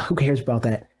 Ugh, who cares about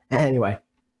that? Anyway.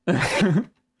 Let's see.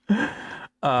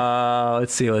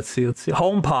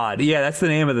 HomePod. Yeah, that's the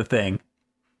name of the thing.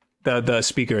 The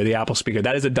speaker, the Apple speaker.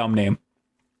 That is a dumb name.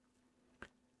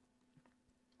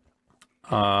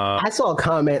 I saw a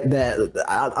comment that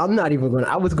I'm not even going to,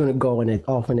 I was going to go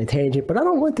off on a tangent, but I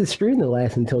don't want the stream to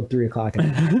last until 3 o'clock.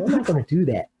 I'm not going to do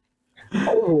that.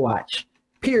 Overwatch.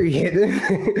 Period.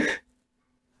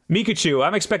 Mikachu,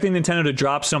 I'm expecting Nintendo to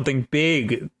drop something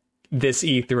big this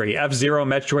E3. F-Zero,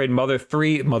 Metroid, Mother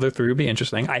 3. Mother 3 would be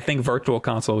interesting. I think Virtual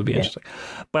Console would be interesting.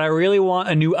 But I really want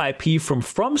a new IP from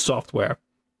Software.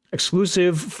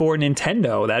 Exclusive for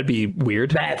Nintendo. That'd be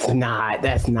weird. That's not.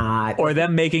 Or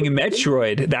them making a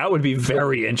Metroid. That would be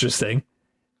very interesting.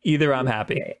 Either I'm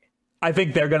happy. I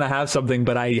think they're going to have something,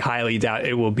 but I highly doubt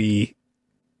it will be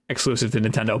exclusive to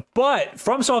Nintendo. But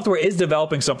From Software is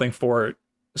developing something for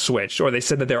Switch, or they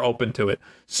said that they're open to it.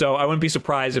 So I wouldn't be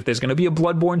surprised if there's going to be a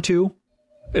Bloodborne 2.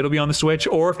 It'll be on the Switch,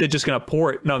 or if they're just going to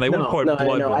port. No, they won't port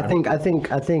Bloodborne. No, I think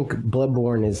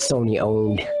Bloodborne is Sony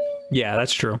owned. Yeah,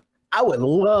 that's true. I would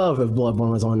love if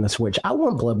Bloodborne was on the Switch. I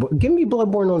want Bloodborne. Give me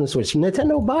Bloodborne on the Switch.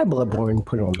 Nintendo, buy Bloodborne and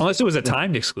put it on. Unless it was a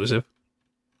timed exclusive.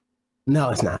 No,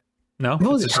 it's not. No, if it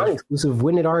was a timed exclusive,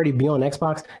 wouldn't it already be on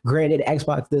Xbox? Granted,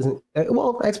 Xbox doesn't.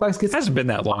 Xbox gets. It hasn't been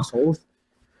that long. Souls.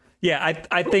 Yeah,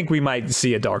 I think we might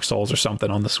see a Dark Souls or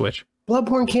something on the Switch.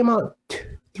 Bloodborne came out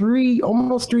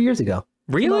almost 3 years ago.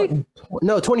 Really?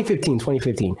 No, 2015.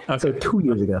 Okay. So 2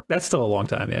 years ago. That's still a long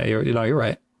time. Yeah, you're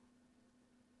right.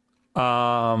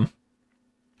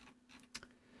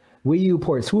 Wii U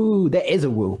ports. Woo, that is a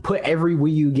woo. Put every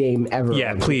Wii U game ever.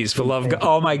 Yeah, please, for love of God.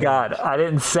 Oh my God. I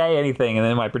didn't say anything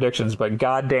in my predictions, but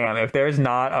goddamn, if there's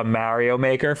not a Mario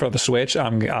Maker for the Switch,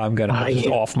 I'm gonna just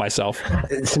off myself.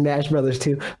 Smash Brothers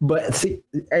 2. But see,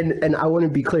 and I want to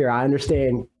be clear, I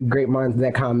understand great minds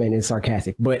that comment is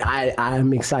sarcastic, but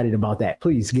I'm excited about that.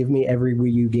 Please give me every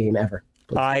Wii U game ever.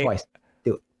 Please, twice.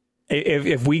 Do it.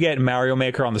 if we get Mario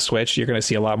Maker on the Switch, you're going to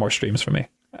see a lot more streams from me.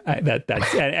 And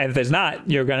if there's not,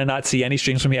 you're going to not see any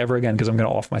streams from me ever again because I'm going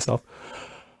to off myself.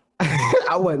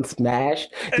 I want Smash.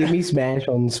 Give me Smash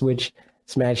on Switch.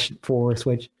 Smash 4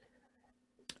 Switch.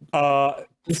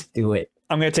 Just do it.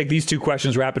 I'm going to take these 2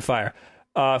 questions rapid fire.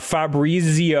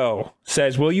 Fabrizio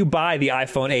says, will you buy the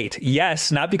iPhone 8?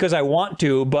 Yes, not because I want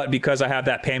to, but because I have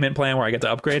that payment plan where I get to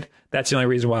upgrade. That's the only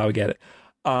reason why I would get it.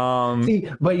 See,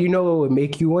 but you know what would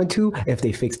make you want to? If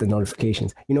they fix the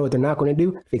notifications. You know what they're not going to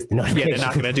do? Fix the notifications. Yeah, they're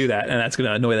not going to do that, and that's going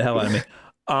to annoy the hell out of me.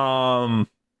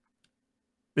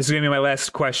 This is going to be my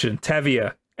last question.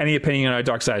 Tevia, any opinion on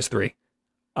Darksiders 3?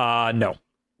 No.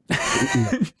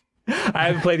 I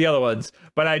haven't played the other ones,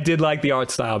 but I did like the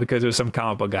art style because it was some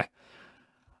comic book guy.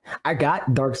 I got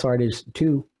Darksiders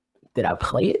 2. Did I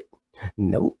play it?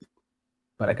 Nope.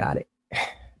 But I got it.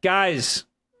 Guys,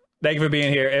 thank you for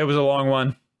being here. It was a long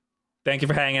one. Thank you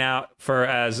for hanging out for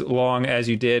as long as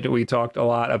you did. We talked a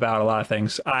lot about a lot of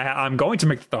things. I'm going to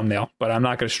make the thumbnail, but I'm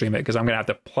not going to stream it because I'm going to have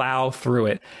to plow through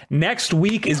it. Next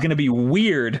week is going to be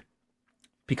weird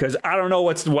because I don't know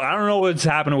what's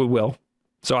happening with Will.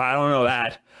 So I don't know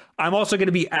that. I'm also going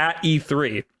to be at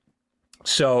E3.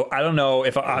 So I don't know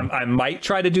if I might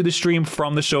try to do the stream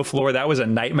from the show floor. That was a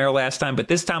nightmare last time, but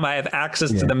this time I have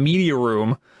access to the media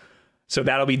room. So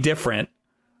that'll be different.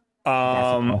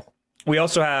 We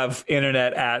also have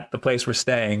internet at the place we're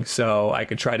staying, so I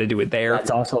could try to do it there.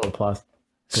 That's also a plus.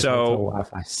 So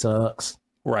Wi-Fi sucks.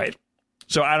 Right.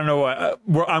 So I don't know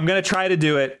what I'm going to try to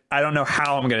do it. I don't know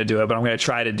how I'm going to do it, but I'm going to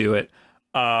try to do it.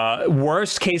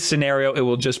 Worst case scenario, it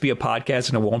will just be a podcast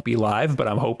and it won't be live, but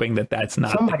I'm hoping that that's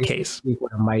not the case. Speak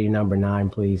with a Mighty Number 9,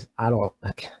 please. I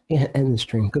can't end the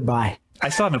stream. Goodbye. I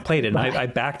still haven't played it, and I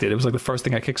backed it. It was like the first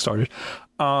thing I kickstarted.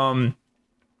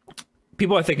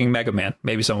 People are thinking Mega Man.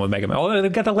 Maybe someone with Mega Man. Oh,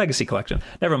 they've got the Legacy Collection.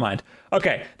 Never mind.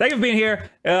 Okay. Thank you for being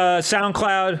here.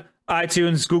 SoundCloud,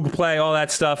 iTunes, Google Play, all that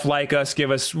stuff. Like us.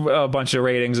 Give us a bunch of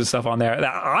ratings and stuff on there.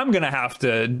 I'm going to have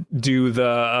to do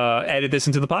the edit this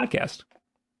into the podcast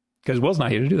because Will's not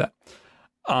here to do that.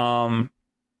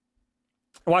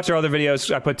 Watch our other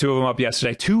videos. I put 2 of them up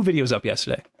yesterday. 2 videos up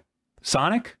yesterday.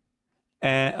 Sonic.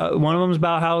 And one of them is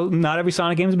about how not every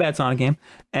Sonic game is a bad Sonic game.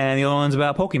 And the other one's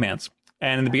about Pokemans.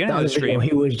 And in the beginning of the stream,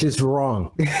 he was just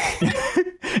wrong. in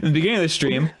the beginning of the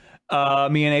stream, me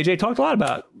and AJ talked a lot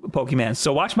about Pokemon.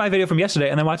 So watch my video from yesterday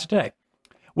and then watch it today.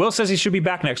 Will says he should be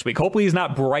back next week. Hopefully he's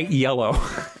not bright yellow.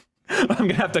 I'm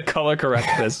gonna have to color correct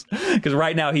this because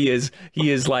right now he is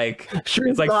like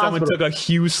it's like someone took a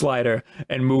hue slider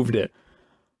and moved it.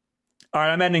 All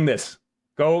right, I'm ending this.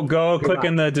 Go click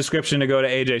in the description to go to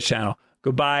AJ's channel.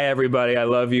 Goodbye, everybody. I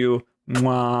love you.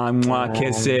 Mwah, mwah,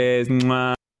 kisses.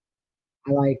 Mwah.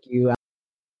 I like you.